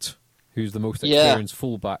out, who's the most experienced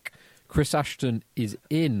fullback. Chris Ashton is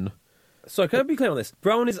in. Sorry, can I be clear on this?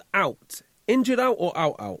 Brown is out. Injured out or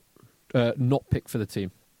out? Not picked for the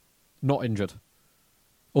team. Not injured.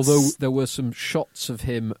 Although there were some shots of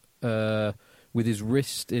him with his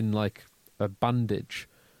wrist in like a bandage,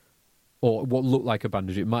 or what looked like a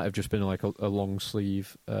bandage. It might have just been like a long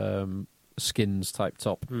sleeve skins type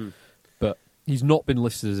top. But he's not been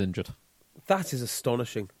listed as injured. That is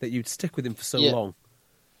astonishing that you'd stick with him for so long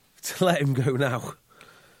to let him go now.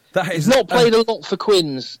 He's not played a lot for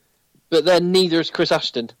Quins, but then neither has Chris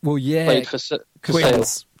Ashton. Well, yeah, played for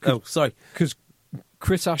Quins. Oh, sorry, because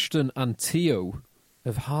Chris Ashton and Teo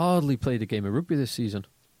have hardly played a game of rugby this season.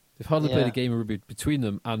 They've hardly played a game of rugby between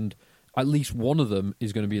them, and at least one of them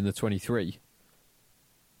is going to be in the 23.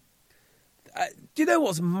 Do you know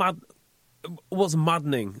what's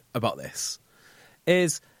maddening about this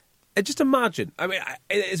is just imagine. I mean,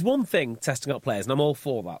 it's one thing testing out players, and I'm all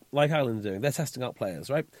for that. Like Ireland are doing, they're testing out players,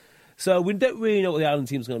 right? So we don't really know what the Ireland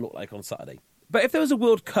team's going to look like on Saturday. But if there was a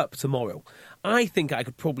World Cup tomorrow, I think I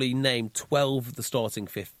could probably name 12 of the starting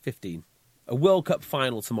 15. A World Cup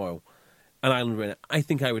final tomorrow, and Ireland win it. I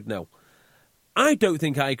think I would know. I don't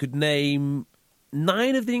think I could name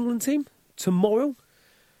 9 of the England team tomorrow.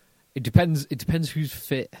 It depends. It depends who's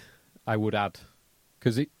fit. I would add,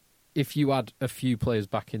 because if you add a few players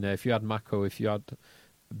back in there, if you had Mako, if you had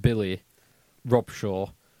Billy, Rob Shaw,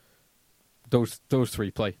 those 3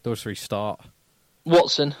 play. Those 3 start.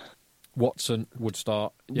 Watson would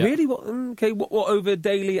start. Yeah. Really? What over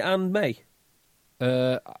Daly and May?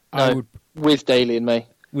 I would with Daly and May.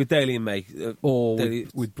 With Daly and May, or Daly,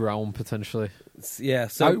 with Brown potentially. Yeah.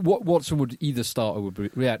 So Watson would either start or would be.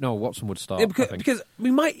 Yeah, no, Watson would start. Yeah, because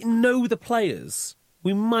we might know the players.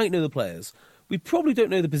 We probably don't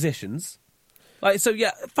know the positions. Like, so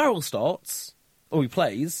yeah, Farrell starts or he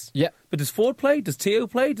plays. Yeah, but does Ford play? Does Teo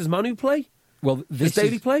play? Does Manu play? Well, does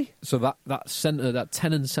Daly play? So that centre, that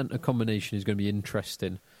 10 and centre combination is going to be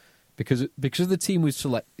interesting because the team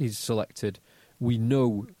he's selected, we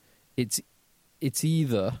know it's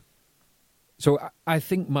either. So I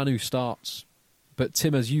think Manu starts, but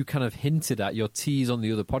Tim, as you kind of hinted at your tease on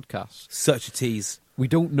the other podcast, such a tease. We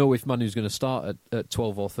don't know if Manu's going to start at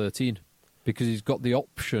 12 or 13 because he's got the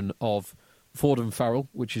option of Ford and Farrell,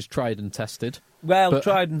 which is tried and tested. Well,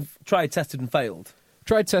 tried, tested, and failed.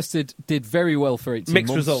 Tried, tested, did very well for 18 Mixed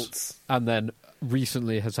months. results. And then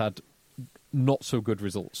recently has had not so good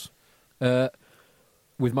results. With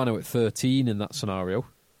Manu at 13 in that scenario,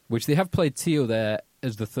 which they have played Teo there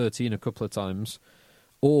as the 13 a couple of times,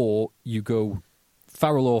 or you go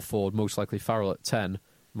Farrell or Ford, most likely Farrell at 10,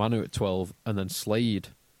 Manu at 12, and then Slade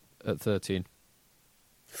at 13.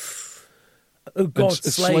 Oh God,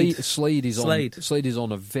 Slade is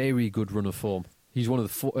on a very good run of form. He's one of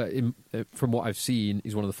the from what I've seen,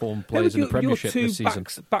 he's one of the form players in the Premiership this season.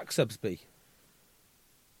 Back subs be?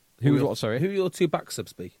 Who was what? Sorry, who your 2 back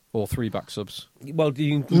subs be? Or 3 back subs? Well, do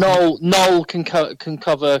you? Noel can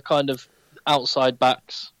cover kind of outside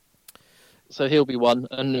backs, so he'll be one,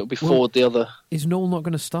 and it'll be forward the other. Is Noel not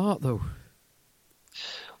going to start though?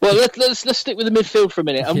 Well, let's stick with the midfield for a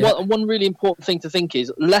minute. And one really important thing to think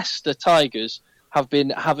is Leicester Tigers have been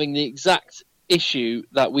having the exact issue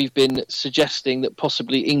that we've been suggesting that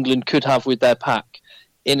possibly England could have with their pack,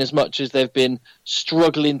 in as much as they've been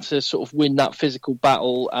struggling to sort of win that physical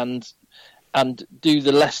battle and do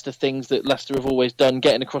the Leicester things that Leicester have always done,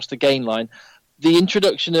 getting across the gain line. The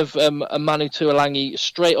introduction of a Manu Tuolangi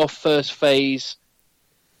straight off first phase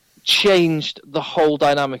changed the whole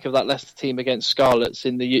dynamic of that Leicester team against Scarlets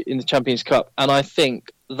in the Champions Cup, and I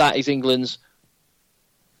think that is England's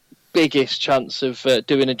biggest chance of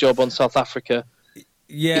doing a job on South Africa.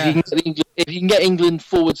 Yeah, if you can get England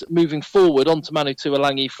moving forward onto Manu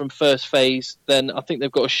Tuolangi from first phase, then I think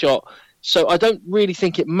they've got a shot. So I don't really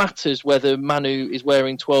think it matters whether Manu is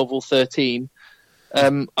wearing 12 or 13.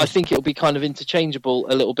 I think it'll be kind of interchangeable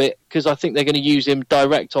a little bit, because I think they're going to use him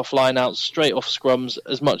direct off line-outs, straight off scrums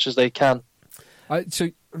as much as they can. I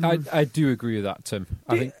do agree with that, Tim.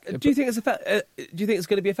 Do you think it's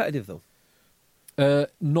going to be effective though?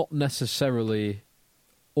 Not necessarily.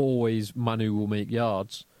 Always Manu will make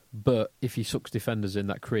yards, but if he sucks defenders in,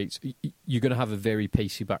 that creates... You're going to have a very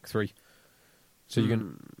pacey back three. So you're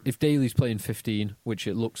going if Daly's playing 15, which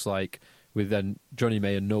it looks like, with then Johnny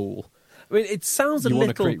May and Noel... I mean, it sounds you want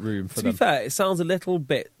to create room for them. To be fair, it sounds a little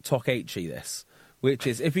bit Tok-H-y, this, which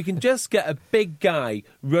is if we can just get a big guy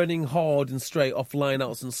running hard and straight off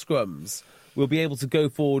line-outs and scrums, we'll be able to go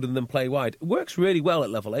forward and then play wide. It works really well at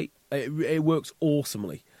level 8. It works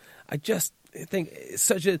awesomely. I think it's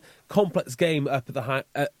such a complex game up at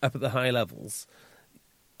the high levels.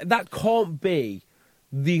 That can't be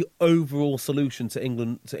the overall solution to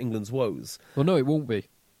England's woes. Well, no, it won't be.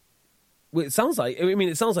 Well, it sounds like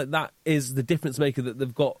that is the difference maker that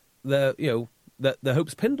they've got their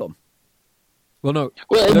hopes pinned on. Well, no.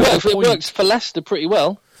 Well, it works for Leicester pretty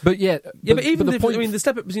well. But the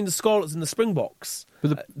step up between the Scarlets and the Springboks,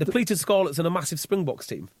 the pleated Scarlets and a massive Springboks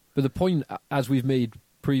team. But the point, as we've made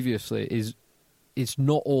previously, is it's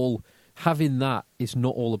not all having that. It's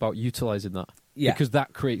not all about utilising that, because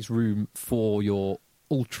that creates room for your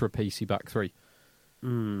ultra pacey back three.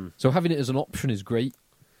 So having it as an option is great.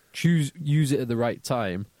 Use it at the right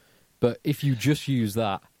time, but if you just use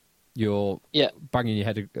that, you're banging your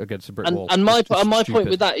head against a brick wall. And my point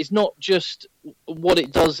with that is not just what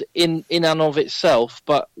it does in and of itself,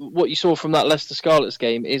 but what you saw from that Leicester Scarlets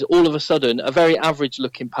game is all of a sudden a very average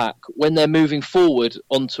looking pack, when they're moving forward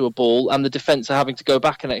onto a ball and the defence are having to go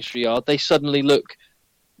back an extra yard, they suddenly look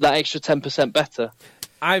that extra 10% better.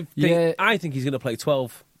 I think he's going to play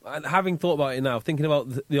 12. Having thought about it now, thinking about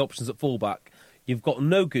the options at fullback, you've got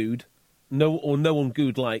no one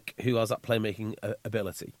Good-like who has that playmaking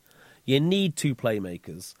ability. You need 2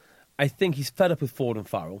 playmakers. I think he's fed up with Ford and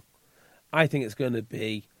Farrell. I think it's going to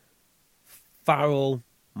be Farrell,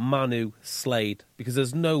 Manu, Slade, because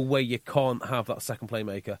there's no way you can't have that second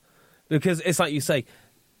playmaker. Because it's like you say,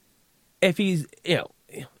 if he's,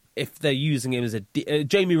 if they're using him as a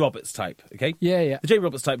Jamie Roberts type, okay? Yeah. The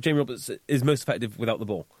Jamie Roberts is most effective without the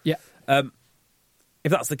ball. Yeah. If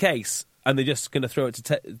that's the case, and they're just going to throw it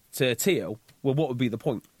to Tio, well, what would be the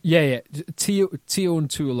point? Yeah. Tio and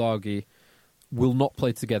Tuolagi will not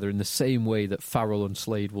play together in the same way that Farrell and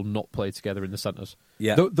Slade will not play together in the centres.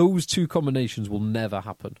 Yeah. Those 2 combinations will never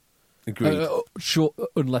happen. Agreed.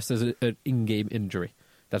 Unless there's an in-game injury.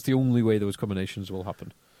 That's the only way those combinations will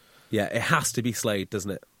happen. Yeah, it has to be Slade,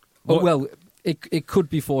 doesn't it? Well, it could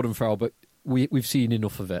be Ford and Farrell, but we've seen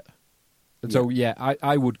enough of it. And so,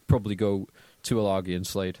 I would probably go Tuolagi and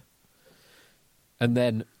Slade. And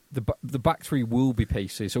then the back three will be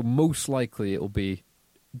pacey, so most likely it'll be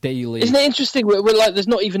Daly. Isn't it interesting? We're like, there's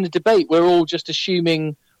not even a debate. We're all just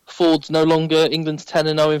assuming Ford's no longer England's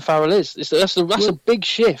 10-0 and Farrell is. That's a big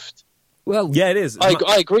shift. Well, yeah, it is.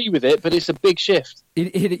 I agree with it, but it's a big shift.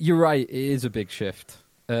 You're right. It is a big shift.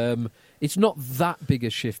 It's not that big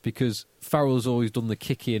a shift because Farrell's always done the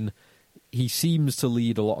kick-in. He seems to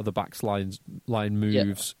lead a lot of the line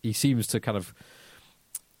moves. Yeah. He seems to kind of,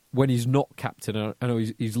 when he's not captain, I know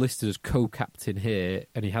he's listed as co-captain here,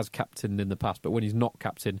 and he has captained in the past, but when he's not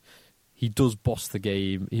captain, he does boss the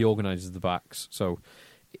game, he organises the backs, so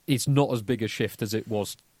it's not as big a shift as it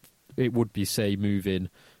would be, say, moving,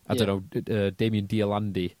 Damien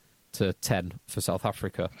Dialandi to 10 for South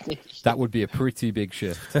Africa. That would be a pretty big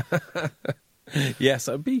shift. Yes,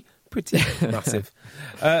 that would be pretty massive.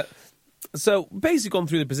 So, basically gone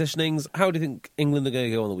through the positionings. How do you think England are going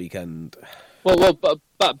to go on the weekend? Well,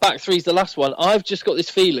 back three's the last one. I've just got this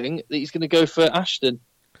feeling that he's going to go for Ashton.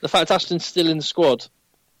 The fact Ashton's still in the squad.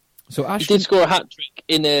 So He Ashton did score a hat trick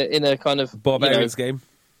in a kind of Barbarians game.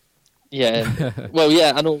 Yeah. Well,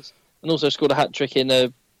 yeah, and also scored a hat trick in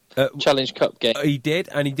a Challenge Cup game. He did,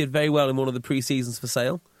 and he did very well in one of the pre-seasons for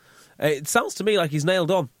Sale. It sounds to me like he's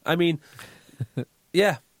nailed on. I mean,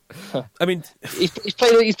 yeah. I mean, he's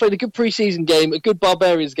played a good pre-season game, a good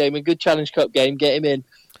Barbarians game, a good Challenge Cup game. Get him in.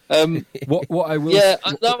 What I will, yeah,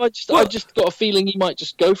 I just got a feeling he might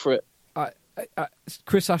just go for it.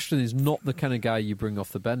 Chris Ashton is not the kind of guy you bring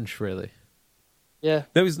off the bench, really. Yeah,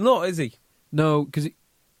 no, he's not, is he? No, because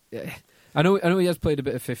I know he has played a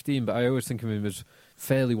bit of 15, but I always think of him as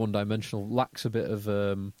fairly one-dimensional. Lacks a bit of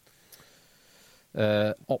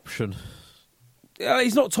option.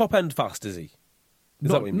 He's not top-end fast, is he?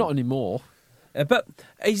 Not anymore. But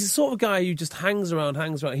he's the sort of guy who just hangs around.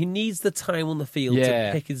 He needs the time on the field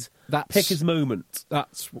to pick his moment.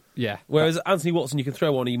 Yeah. Whereas Anthony Watson, you can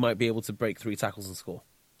throw on, he might be able to break 3 tackles and score.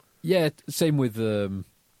 Yeah, same with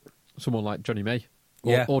someone like Johnny May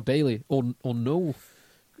or Daly or Noel.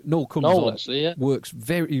 Noel comes on, actually, works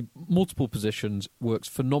multiple positions, works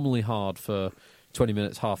phenomenally hard for 20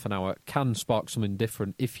 minutes, half an hour, can spark something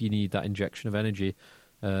different if you need that injection of energy.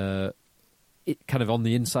 It kind of on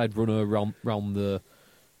the inside runner round the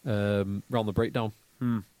breakdown.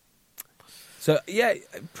 So yeah,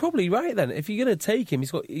 probably right then. If you're going to take him,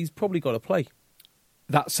 he's probably got to play.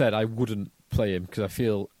 That said, I wouldn't play him because I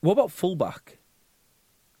feel. What about fullback?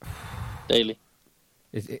 Daly.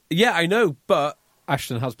 Yeah, I know, but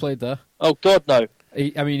Ashton has played there. Oh God, no.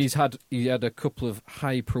 He had a couple of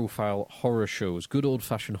high-profile horror shows, good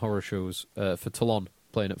old-fashioned horror shows for Toulon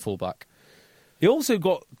playing at fullback. He also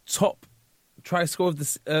got top try score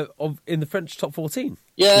in the French top 14.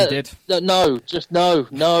 Yeah, he did. No, just no.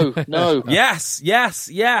 Yes.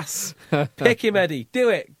 Pick him, Eddie. Do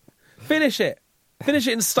it. Finish it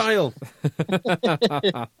in style.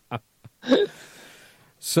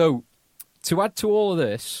 So, to add to all of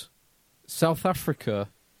this, South Africa,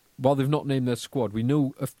 while they've not named their squad, we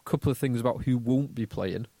know a couple of things about who won't be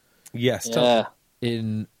playing. Yes. Yeah.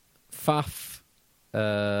 In Faf,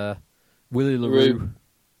 Willie LaRue,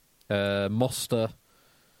 Moster,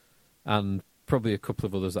 and probably a couple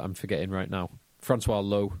of others that I'm forgetting right now. Francois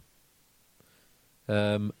Lowe,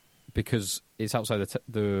 because it's outside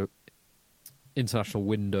the international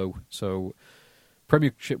window, so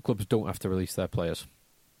Premiership clubs don't have to release their players.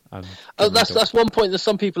 That's one point that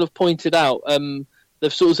some people have pointed out.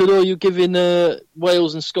 They've sort of said, "Oh, you're giving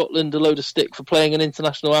Wales and Scotland a load of stick for playing an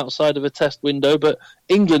international outside of a test window," but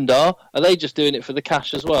England are they just doing it for the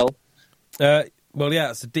cash as well? Well, yeah,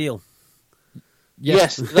 it's a deal.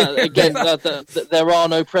 Yes, there are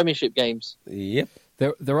no Premiership games. Yep,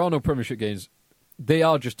 there are no Premiership games. They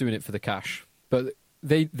are just doing it for the cash, but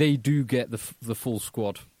they do get the full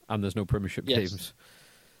squad, and there's no Premiership games.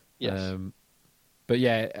 Yes. But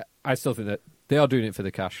yeah, I still think that they are doing it for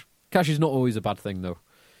the cash. Cash is not always a bad thing, though.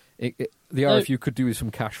 The RFU could do with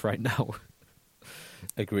some cash right now.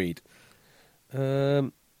 Agreed.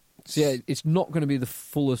 So yeah, it's not going to be the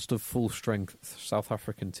fullest of full strength South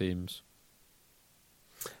African teams,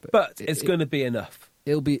 but it's going to be enough.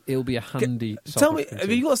 It'll be a handy. Tell me, have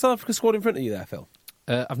you got a South Africa squad in front of you there, Phil?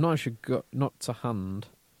 I've not actually got not to hand.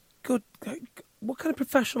 Good. What kind of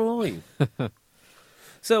professional are you?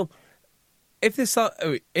 So, if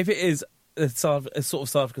it is a sort of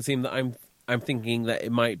South Africa team that I'm thinking that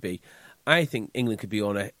it might be, I think England could be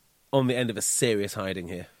on the end of a serious hiding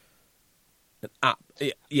here.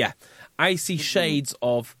 Yeah, I see shades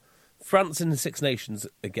of France in the Six Nations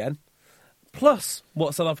again, plus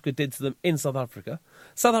what South Africa did to them in South Africa.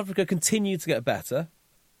 South Africa continued to get better.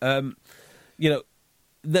 They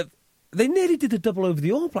nearly did a double over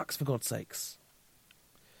the All Blacks, for God's sakes.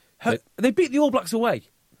 They beat the All Blacks away.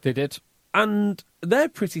 They did. And they're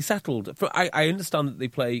pretty settled. I understand that they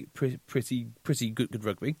play pretty good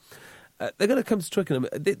rugby. They're going to come to Twickenham.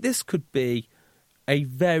 This could be a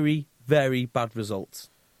very, very bad result.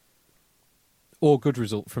 Or good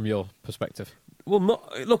result from your perspective. Well,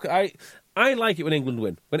 look, I like it when England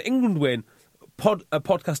win. When England win,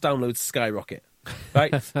 podcast downloads skyrocket.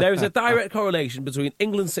 Right, there is a direct correlation between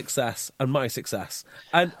England's success and my success.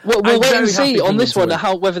 And we'll wait and see on this one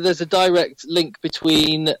whether there's a direct link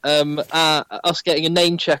between us getting a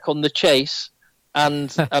name check on the chase and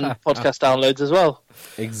podcast downloads as well.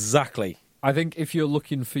 Exactly. I think if you're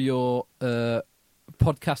looking for your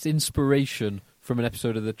podcast inspiration from an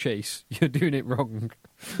episode of The Chase, you're doing it wrong.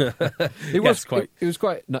 It was quite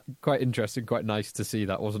interesting, quite nice to see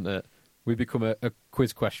that, wasn't it? We become a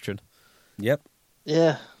quiz question. Yep.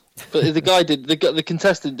 Yeah. But the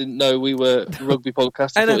contestant didn't know we were a rugby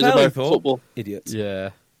podcast. I thought it was NFL, American football. Idiots. Yeah.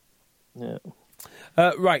 Yeah.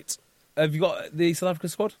 Right. Have you got the South Africa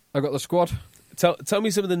squad? I got the squad. Tell me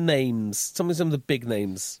some of the names. Tell me some of the big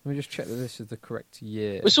names. Let me just check that this is the correct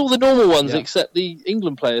year. It's all the normal ones Yeah. except the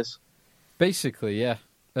England players. Basically, yeah.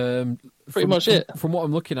 Pretty much it. From what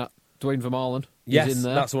I'm looking at, Dwayne Vermaelen, Yes, he's in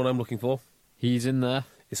there. that's the one I'm looking for. He's in there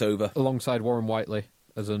It's over. alongside Warren Whiteley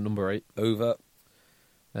as a number 8. Over.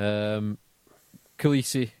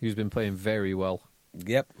 Khaleesi, who's been playing very well.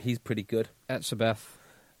 Yep, he's pretty good. Etzebeth.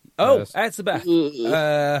 Oh, Yes.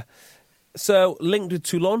 Etzebeth. So, linked with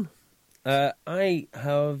Toulon. I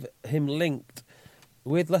have him linked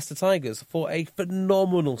with Leicester Tigers for a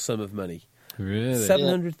phenomenal sum of money. Really?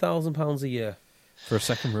 £700,000 a year. For a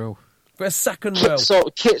second row. For a second row.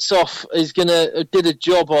 Kitsoff is did a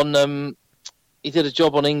job on he did a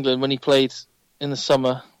job on England when he played in the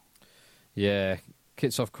summer. Yeah,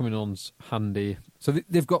 Kitsoff coming on's handy. So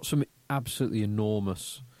they've got some absolutely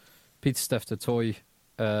enormous. Peter Steph-Toy,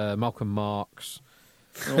 Malcolm Marks.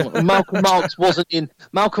 Malcolm Marks wasn't in.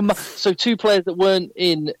 So two players that weren't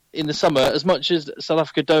in the summer. As much as South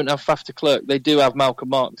Africa don't have Faf de Klerk, they do have Malcolm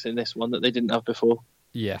Marks in this one that they didn't have before.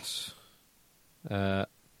 Yes. Lud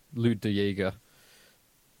de Jager.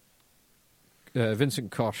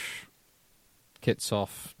 Vincent Koch,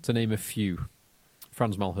 Kitsoff, to name a few.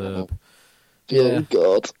 Franz Malherbe. Oh,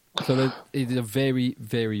 God. So it's a very,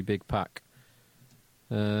 very big pack.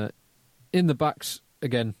 In the backs,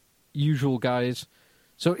 again, usual guys.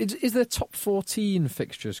 So is there top 14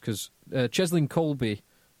 fixtures? Because Cheslin Colby,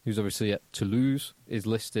 who's obviously at Toulouse, is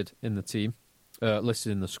listed in the team,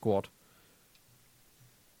 listed in the squad.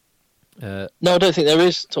 No, I don't think there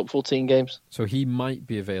is top 14 games. So he might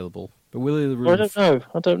be available. But Willie LaRue... I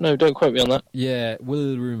don't know. Don't quote me on that. Yeah,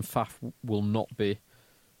 Willie LaRue and Faf will not be.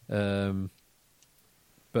 But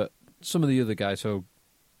some of the other guys, so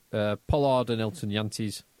Pollard and Elton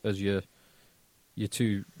Yantes as your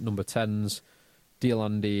two number 10s,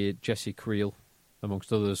 Deolandi, Jesse Creel,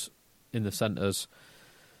 amongst others, in the centres.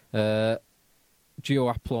 Gio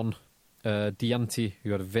Aplon, Dianti,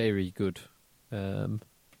 who had a very good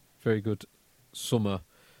summer,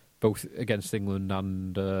 both against England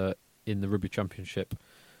and in the Rugby Championship,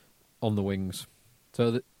 on the wings.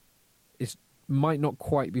 So it might not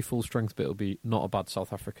quite be full strength, but it'll be not a bad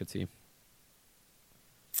South Africa team.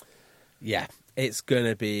 Yeah, it's going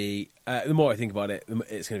to be... the more I think about it,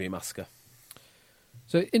 it's going to be a massacre.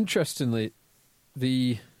 So interestingly,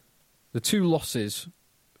 the two losses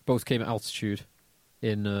both came at altitude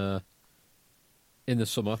in the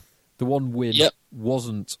summer. The one win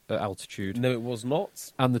wasn't at altitude. No, it was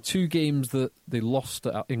not. And the two games that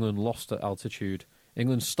England lost at altitude,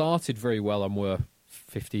 England started very well and were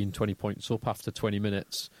 15, 20 points up after 20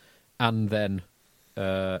 minutes. And then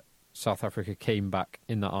South Africa came back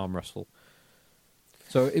in that arm wrestle.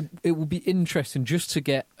 So it will be interesting just to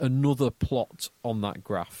get another plot on that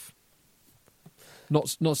graph. Not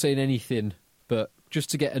saying anything, but just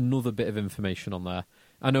to get another bit of information on there.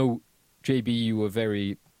 I know, JB, you were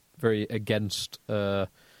very, very against the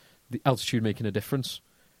altitude making a difference,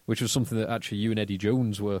 which was something that actually you and Eddie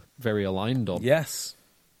Jones were very aligned on. Yes.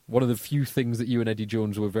 One of the few things that you and Eddie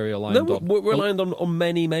Jones were very aligned on. We're aligned on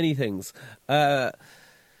many, many things. Yeah.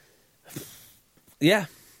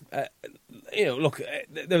 Look,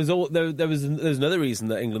 there was another reason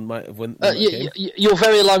that England might have won. You're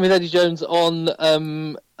very aligned with Eddie Jones on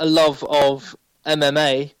a love of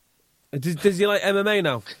MMA. Does he like MMA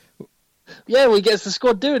now? Yeah, well, he gets the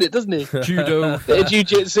squad doing it, doesn't he? Judo. Bit of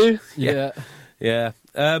jiu-jitsu. Yeah. If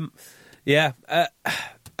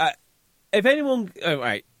anyone... Oh,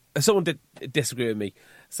 right. If someone did disagree with me.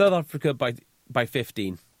 South Africa by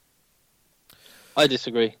 15. I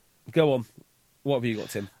disagree. Go on. What have you got,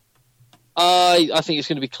 Tim? I think it's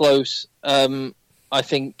going to be close. I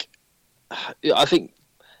think at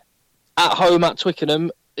home at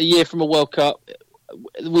Twickenham, a year from a World Cup,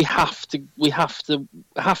 we have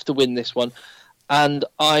to win this one. And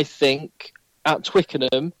I think at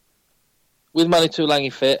Twickenham, with Manu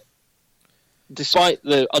Tuilagi fit, despite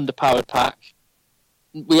the underpowered pack,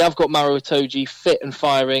 we have got Maro Itoje fit and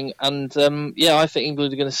firing, and I think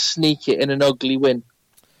England are going to sneak it in an ugly win.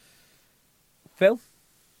 Phil?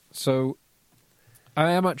 So,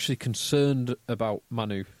 I am actually concerned about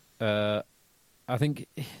Manu. I think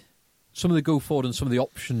some of the go forward and some of the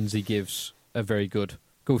options he gives are very good.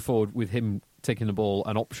 Go forward with him taking the ball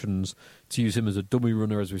and options to use him as a dummy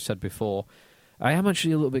runner, as we said before. I am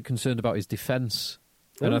actually a little bit concerned about his defence.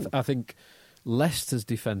 And I think Leicester's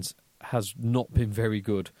defence has not been very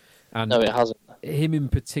good. And No, it hasn't. him in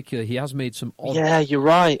particular, he has made some odd, Yeah, you're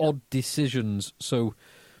right. odd decisions. So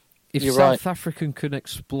if You're South right. African can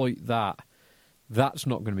exploit that, that's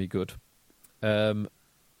not going to be good. The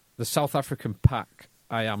South African pack,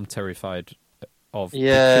 I am terrified of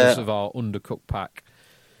because of our undercooked pack.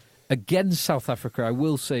 Against South Africa, I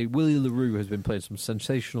will say Willie LaRue has been playing some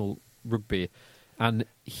sensational rugby, and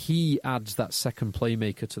he adds that second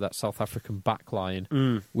playmaker to that South African back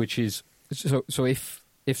line, which is so if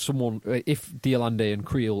Dialande and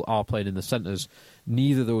Creel are playing in the centres,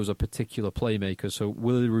 neither of those are particular playmakers. So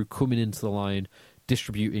Willie LaRue coming into the line,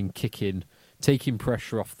 distributing, kicking, taking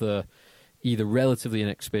pressure off the either relatively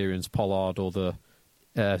inexperienced Pollard or the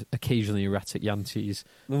occasionally erratic Yantis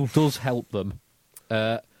does help them.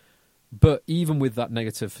 But even with that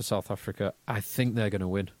negative for South Africa, I think they're going to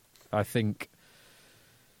win. I think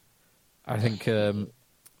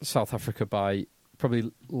South Africa by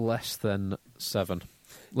probably less than 7,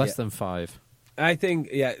 less than 5. I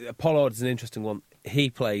think, Pollard's an interesting one. He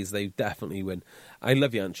plays, they definitely win. I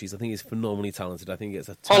love Yanchis. I think he's phenomenally talented. I think it's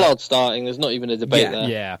a Pollard starting. There's not even a debate there.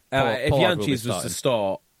 Yeah. If Pollard will be Yanchis was to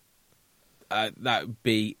start, that would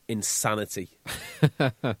be insanity.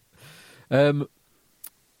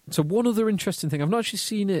 So one other interesting thing, I've not actually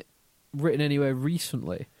seen it written anywhere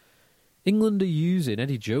recently. England are using,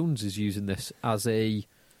 Eddie Jones is using this as a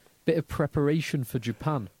bit of preparation for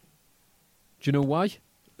Japan. Do you know why?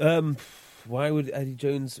 Why would Eddie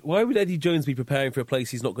Jones be preparing for a place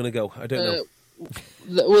he's not going to go? I don't know.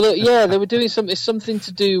 Well, they were doing something. It's something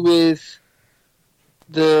to do with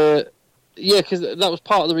because that was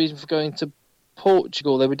part of the reason for going to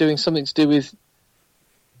Portugal. They were doing something to do with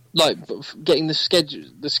like getting the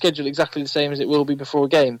schedule exactly the same as it will be before a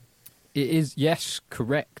game. It is, yes,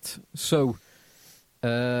 correct. So,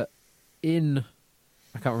 I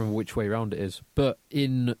can't remember which way around it is, but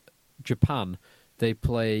in Japan they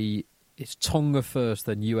play. It's Tonga first,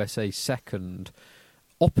 then USA second.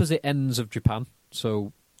 Opposite ends of Japan,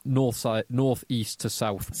 so north east to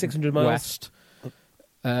south, 600 miles west.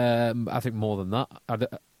 I think more than that.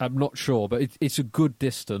 I'm not sure, but it's a good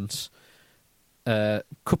distance.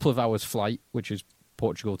 Couple of hours flight, which is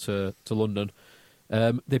Portugal to London.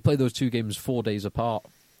 They play those two games 4 days apart.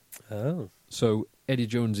 Oh, so Eddie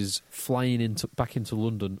Jones is flying back into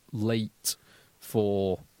London late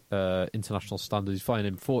for international standards. He's flying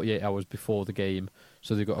in 48 hours before the game,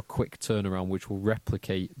 so they've got a quick turnaround, which will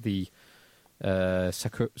replicate the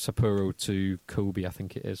Sapporo to Kobe, I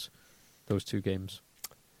think it is. Those two games.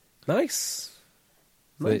 Nice.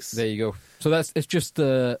 There you go. So it's just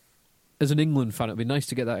as an England fan, it'd be nice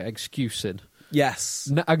to get that excuse in.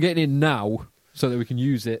 Yes, I'm getting in now so that we can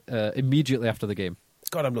use it immediately after the game.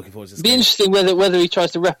 God, I'm looking forward to this. It'd be game. interesting whether he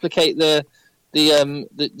tries to replicate the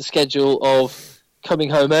schedule of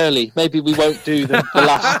coming home early. Maybe we won't do the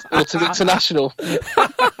last autumn international.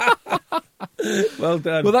 Well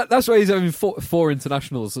done. Well, that's why he's having four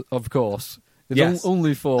internationals, of course. There's Yes.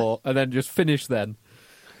 only 4, and then just finish then.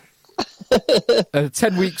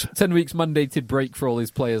 10 weeks mandated break for all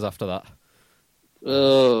his players after that.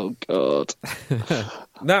 Oh God!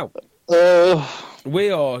 Now,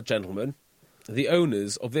 we are, gentlemen, the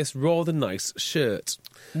owners of this rather nice shirt.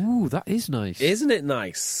 Ooh, that is nice. Isn't it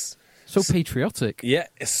nice? So patriotic. Yeah,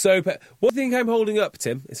 it's so... What do you think I'm holding up,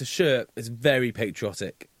 Tim? It's a shirt. It's very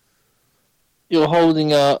patriotic. You're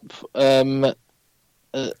holding up a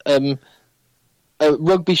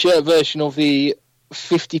rugby shirt version of the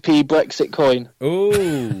 50p Brexit coin.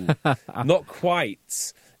 Ooh, not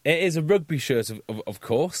quite. It is a rugby shirt, of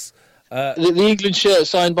course. The England shirt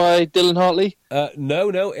signed by Dylan Hartley? No,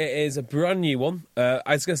 it is a brand new one. I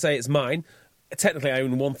was going to say it's mine. Technically, I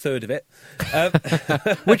own 1/3 of it.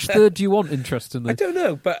 Which third do you want, interestingly? I don't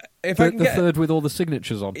know, but if I can the get... third with all the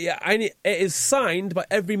signatures on. Yeah, it is signed by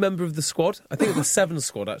every member of the squad. I think it's the 7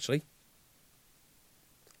 squad, actually.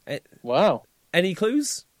 Wow. Any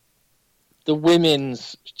clues? The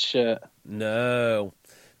women's shirt. No.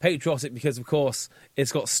 Patriotic because, of course,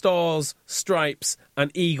 it's got stars, stripes, and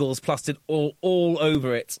eagles plastered all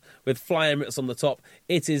over it with Fly Emirates on the top.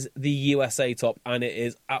 It is the USA top, and it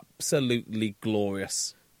is absolutely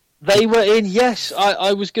glorious. They were in, yes.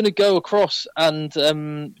 I was going to go across and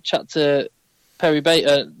chat to Perry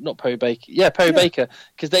Baker, not Perry Baker. Yeah, Perry Baker,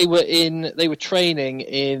 because they were training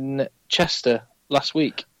in Chester last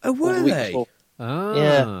week. Oh, were the week they? before. Ah.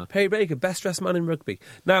 Yeah. Perry Baker, best dressed man in rugby.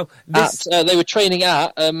 Now, this... they were training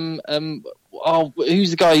at who's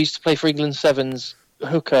the guy who used to play for England Sevens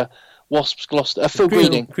hooker Wasps Gloucester? Phil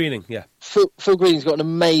Greening. Greening, yeah. Phil Greening's got an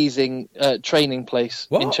amazing training place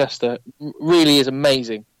in Chester. Really is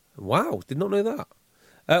amazing. Wow, did not know that.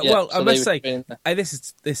 Well, I so must they say, were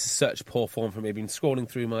this is such poor form for me. I've been scrolling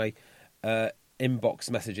through my inbox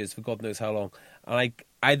messages for God knows how long, and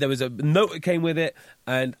I there was a note that came with it,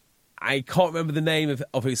 and I can't remember the name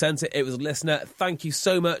of who sent it. It was a listener. Thank you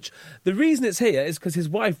so much. The reason it's here is because his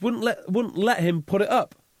wife wouldn't let him put it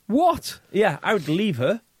up. What? Yeah, I would leave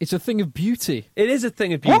her. It's a thing of beauty. It is a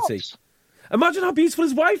thing of beauty. What? Imagine how beautiful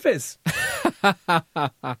his wife is.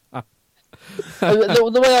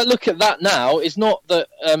 The way I look at that now is not that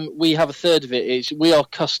we have a third of it. It's we are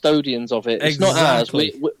custodians of it. It's not ours.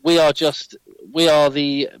 We are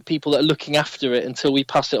the people that are looking after it until we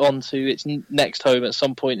pass it on to its next home at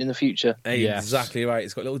some point in the future. Exactly right.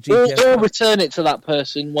 It's got a little GPS. Or return it to that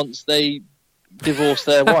person once they divorce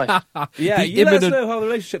their wife. Yeah, let us know how the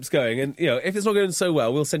relationship's going, and if it's not going so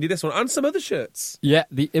well, we'll send you this one and some other shirts. Yeah,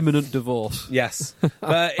 the imminent divorce. Yes,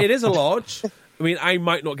 but it is a large. I mean, I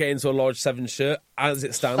might not get into a large 7 shirt as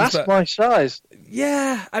it stands. That's my size.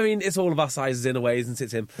 Yeah, I mean, it's all of our sizes in a way, isn't it,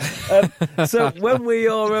 Tim? So when we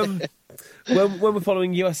are when we're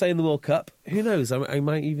following USA in the World Cup, who knows? I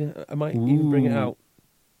might even bring it out.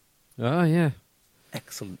 Oh yeah,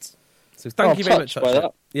 excellent. So thank you very much for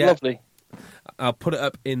that. Yeah. Lovely. I'll put it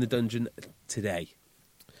up in the dungeon today.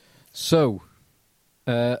 So,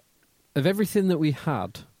 of everything that we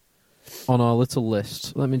had on our little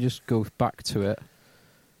list, let me just go back to it.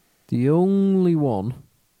 The only one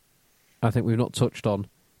I think we've not touched on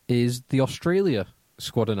is the Australia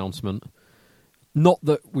squad announcement. Not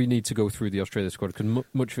that we need to go through the Australia squad, because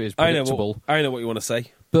much of it is predictable. I know what you want to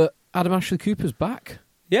say. But Adam Ashley Cooper's back.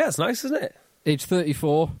 Yeah, it's nice, isn't it? Age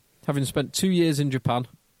 34, having spent 2 years in Japan,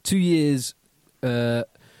 2 years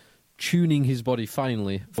tuning his body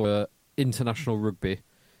finally for international rugby,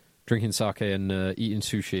 drinking sake and eating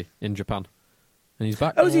sushi in Japan. And he's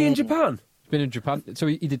back. Oh, is he in Japan? He's been in Japan. So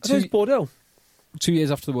he did Bordeaux. 2 years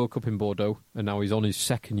after the World Cup in Bordeaux, and now he's on his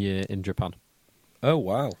second year in Japan. Oh,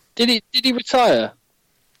 wow. Did he retire?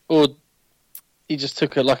 Or he just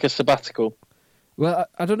took a sabbatical? Well,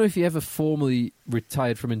 I don't know if he ever formally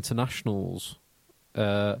retired from internationals.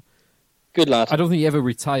 Good lad. I don't think he ever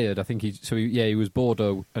retired. I think he was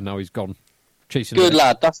Bordeaux, and now he's gone chasing. Good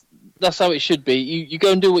lad. That's how it should be. You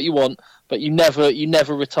go and do what you want, but you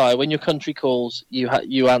never retire. When your country calls,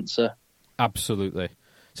 you answer. Absolutely.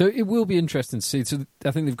 So it will be interesting to see. So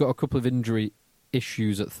I think they've got a couple of injury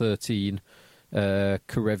issues at 13,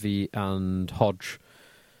 Karevi and Hodge.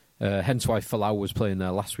 Hence why Falau was playing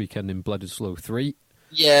there last weekend in Bledisloe 3.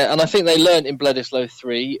 Yeah, and I think they learnt in Bledisloe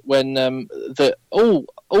 3 when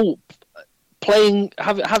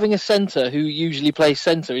having a centre who usually plays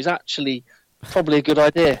centre is actually probably a good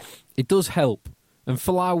idea. It does help. And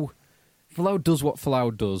Falau does what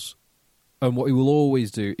Falau does, and what he will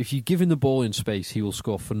always do. If you give him the ball in space, he will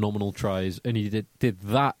score phenomenal tries, and he did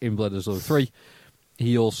that in Bledisloe 3.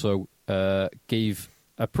 He also gave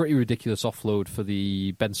a pretty ridiculous offload for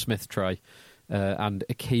the Ben Smith try, and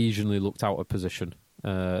occasionally looked out of position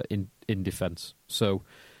in defence. So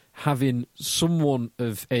having someone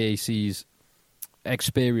of AAC's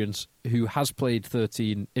experience who has played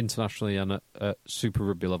 13 internationally and at Super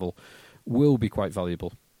Rugby level will be quite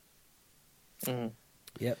valuable. Mm.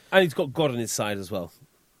 Yeah, and he's got God on his side as well.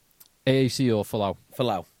 AAC or Falau?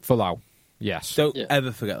 Falau, yes. Don't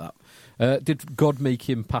ever forget that. Did God make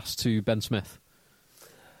him pass to Ben Smith?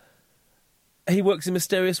 He works in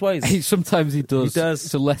mysterious ways. Sometimes he does. He does.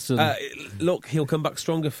 It's a lesson. Look, he'll come back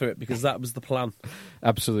stronger for it, because that was the plan.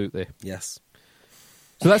 Absolutely. Yes.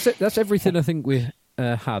 So that's it. That's everything I think we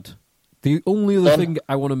had. The only other thing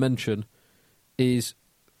I want to mention is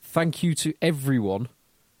thank you to everyone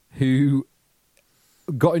who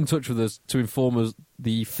got in touch with us to inform us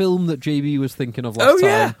the film that JB was thinking of last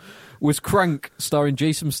time was Crank, starring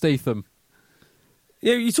Jason Statham.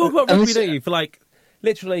 Yeah, you talk about rugby, don't you? For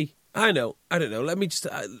literally, I don't know. Let me just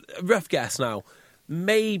a rough guess now.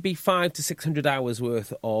 Maybe 500 to 600 hours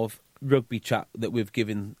worth of rugby chat that we've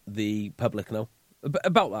given the public now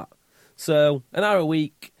about that. So an hour a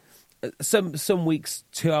week, some weeks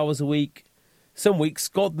 2 hours a week, some weeks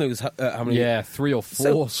God knows how many. Yeah, 3 or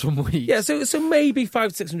 4 some weeks. Yeah, so maybe 500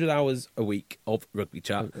 to 600 hours a week of rugby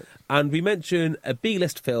chat, and we mention a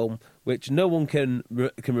B-list film which no one can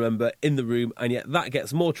remember in the room, and yet that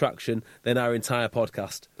gets more traction than our entire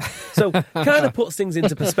podcast. So kind of puts things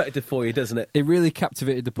into perspective for you, doesn't it? It really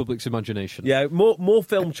captivated the public's imagination. Yeah, more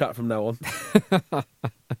film chat from now on.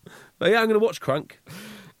 But yeah, I'm going to watch Crank.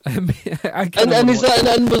 And was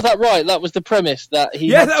that right? That was the premise, that he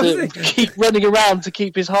had to keep running around to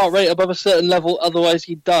keep his heart rate above a certain level, otherwise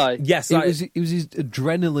he'd die. Yes, it was his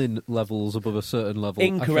adrenaline levels above a certain level.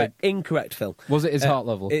 Incorrect, Phil. Was it his heart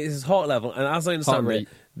level? It is his heart level, and as I understand it,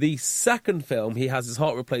 The second film, he has his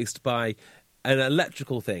heart replaced by an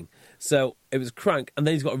electrical thing. So it was crank, and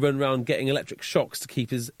then he's got to run around getting electric shocks to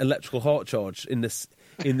keep his electrical heart charged in the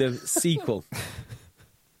sequel.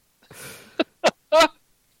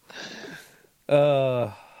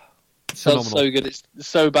 Sounds so good. It's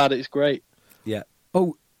so bad. It's great. Yeah.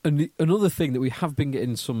 Oh, and another thing that we have been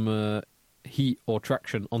getting some heat or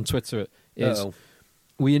traction on Twitter is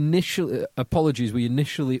we initially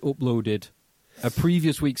uploaded a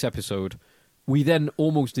previous week's episode. We then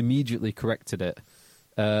almost immediately corrected it,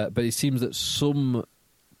 but it seems that some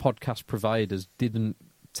podcast providers didn't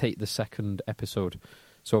take the second episode.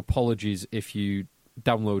 So apologies if you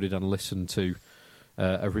downloaded and listened to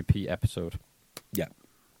a repeat episode. Yeah.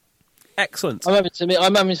 Excellent.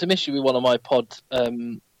 I'm having some issue with one of my pod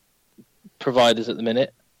providers at the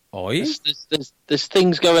minute. Are you? There's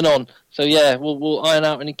things going on. So yeah, we'll iron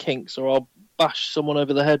out any kinks, or I'll bash someone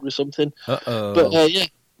over the head with something. Uh-oh. But yeah,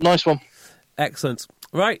 nice one. Excellent.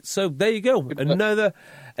 Right, so there you go.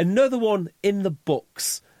 Another one in the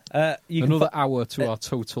books. Another hour to our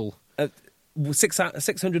total.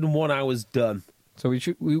 601 hours done. So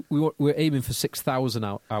we're aiming for 6,000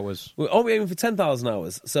 hours. We're aiming for 10,000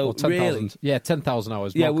 hours. So 10, really, 10,000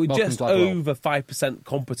 hours. Yeah, we're just over 5%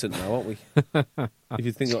 competent now, aren't we? If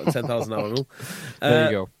you think about the 10,000 hour rule. There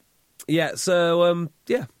you go. Yeah. So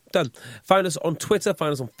yeah. Done. Find us on Twitter,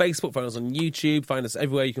 find us on Facebook, find us on YouTube, find us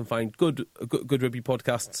everywhere you can find good rugby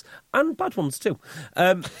podcasts and bad ones too.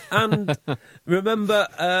 And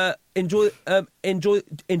remember, enjoy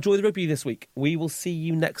the rugby this week. We will see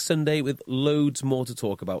you next Sunday with loads more to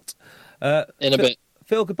talk about. In a bit.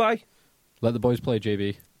 Phil, goodbye. Let the boys play,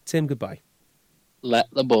 JB. Tim, goodbye. Let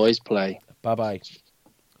the boys play. Bye-bye.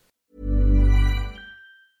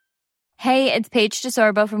 Hey, it's Paige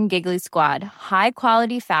DeSorbo from Giggly Squad. High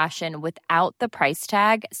quality fashion without the price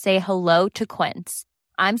tag. Say hello to Quince.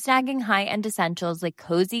 I'm snagging high-end essentials like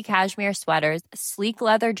cozy cashmere sweaters, sleek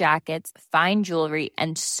leather jackets, fine jewelry,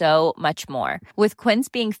 and so much more. With Quince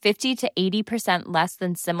being 50 to 80% less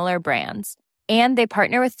than similar brands. And they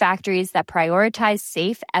partner with factories that prioritize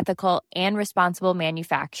safe, ethical, and responsible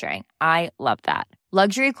manufacturing. I love that.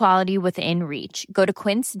 Luxury quality within reach. Go to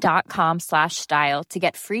quince.com/style to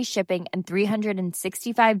get free shipping and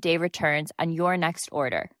 365-day returns on your next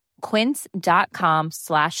order.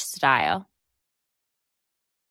 Quince.com/style.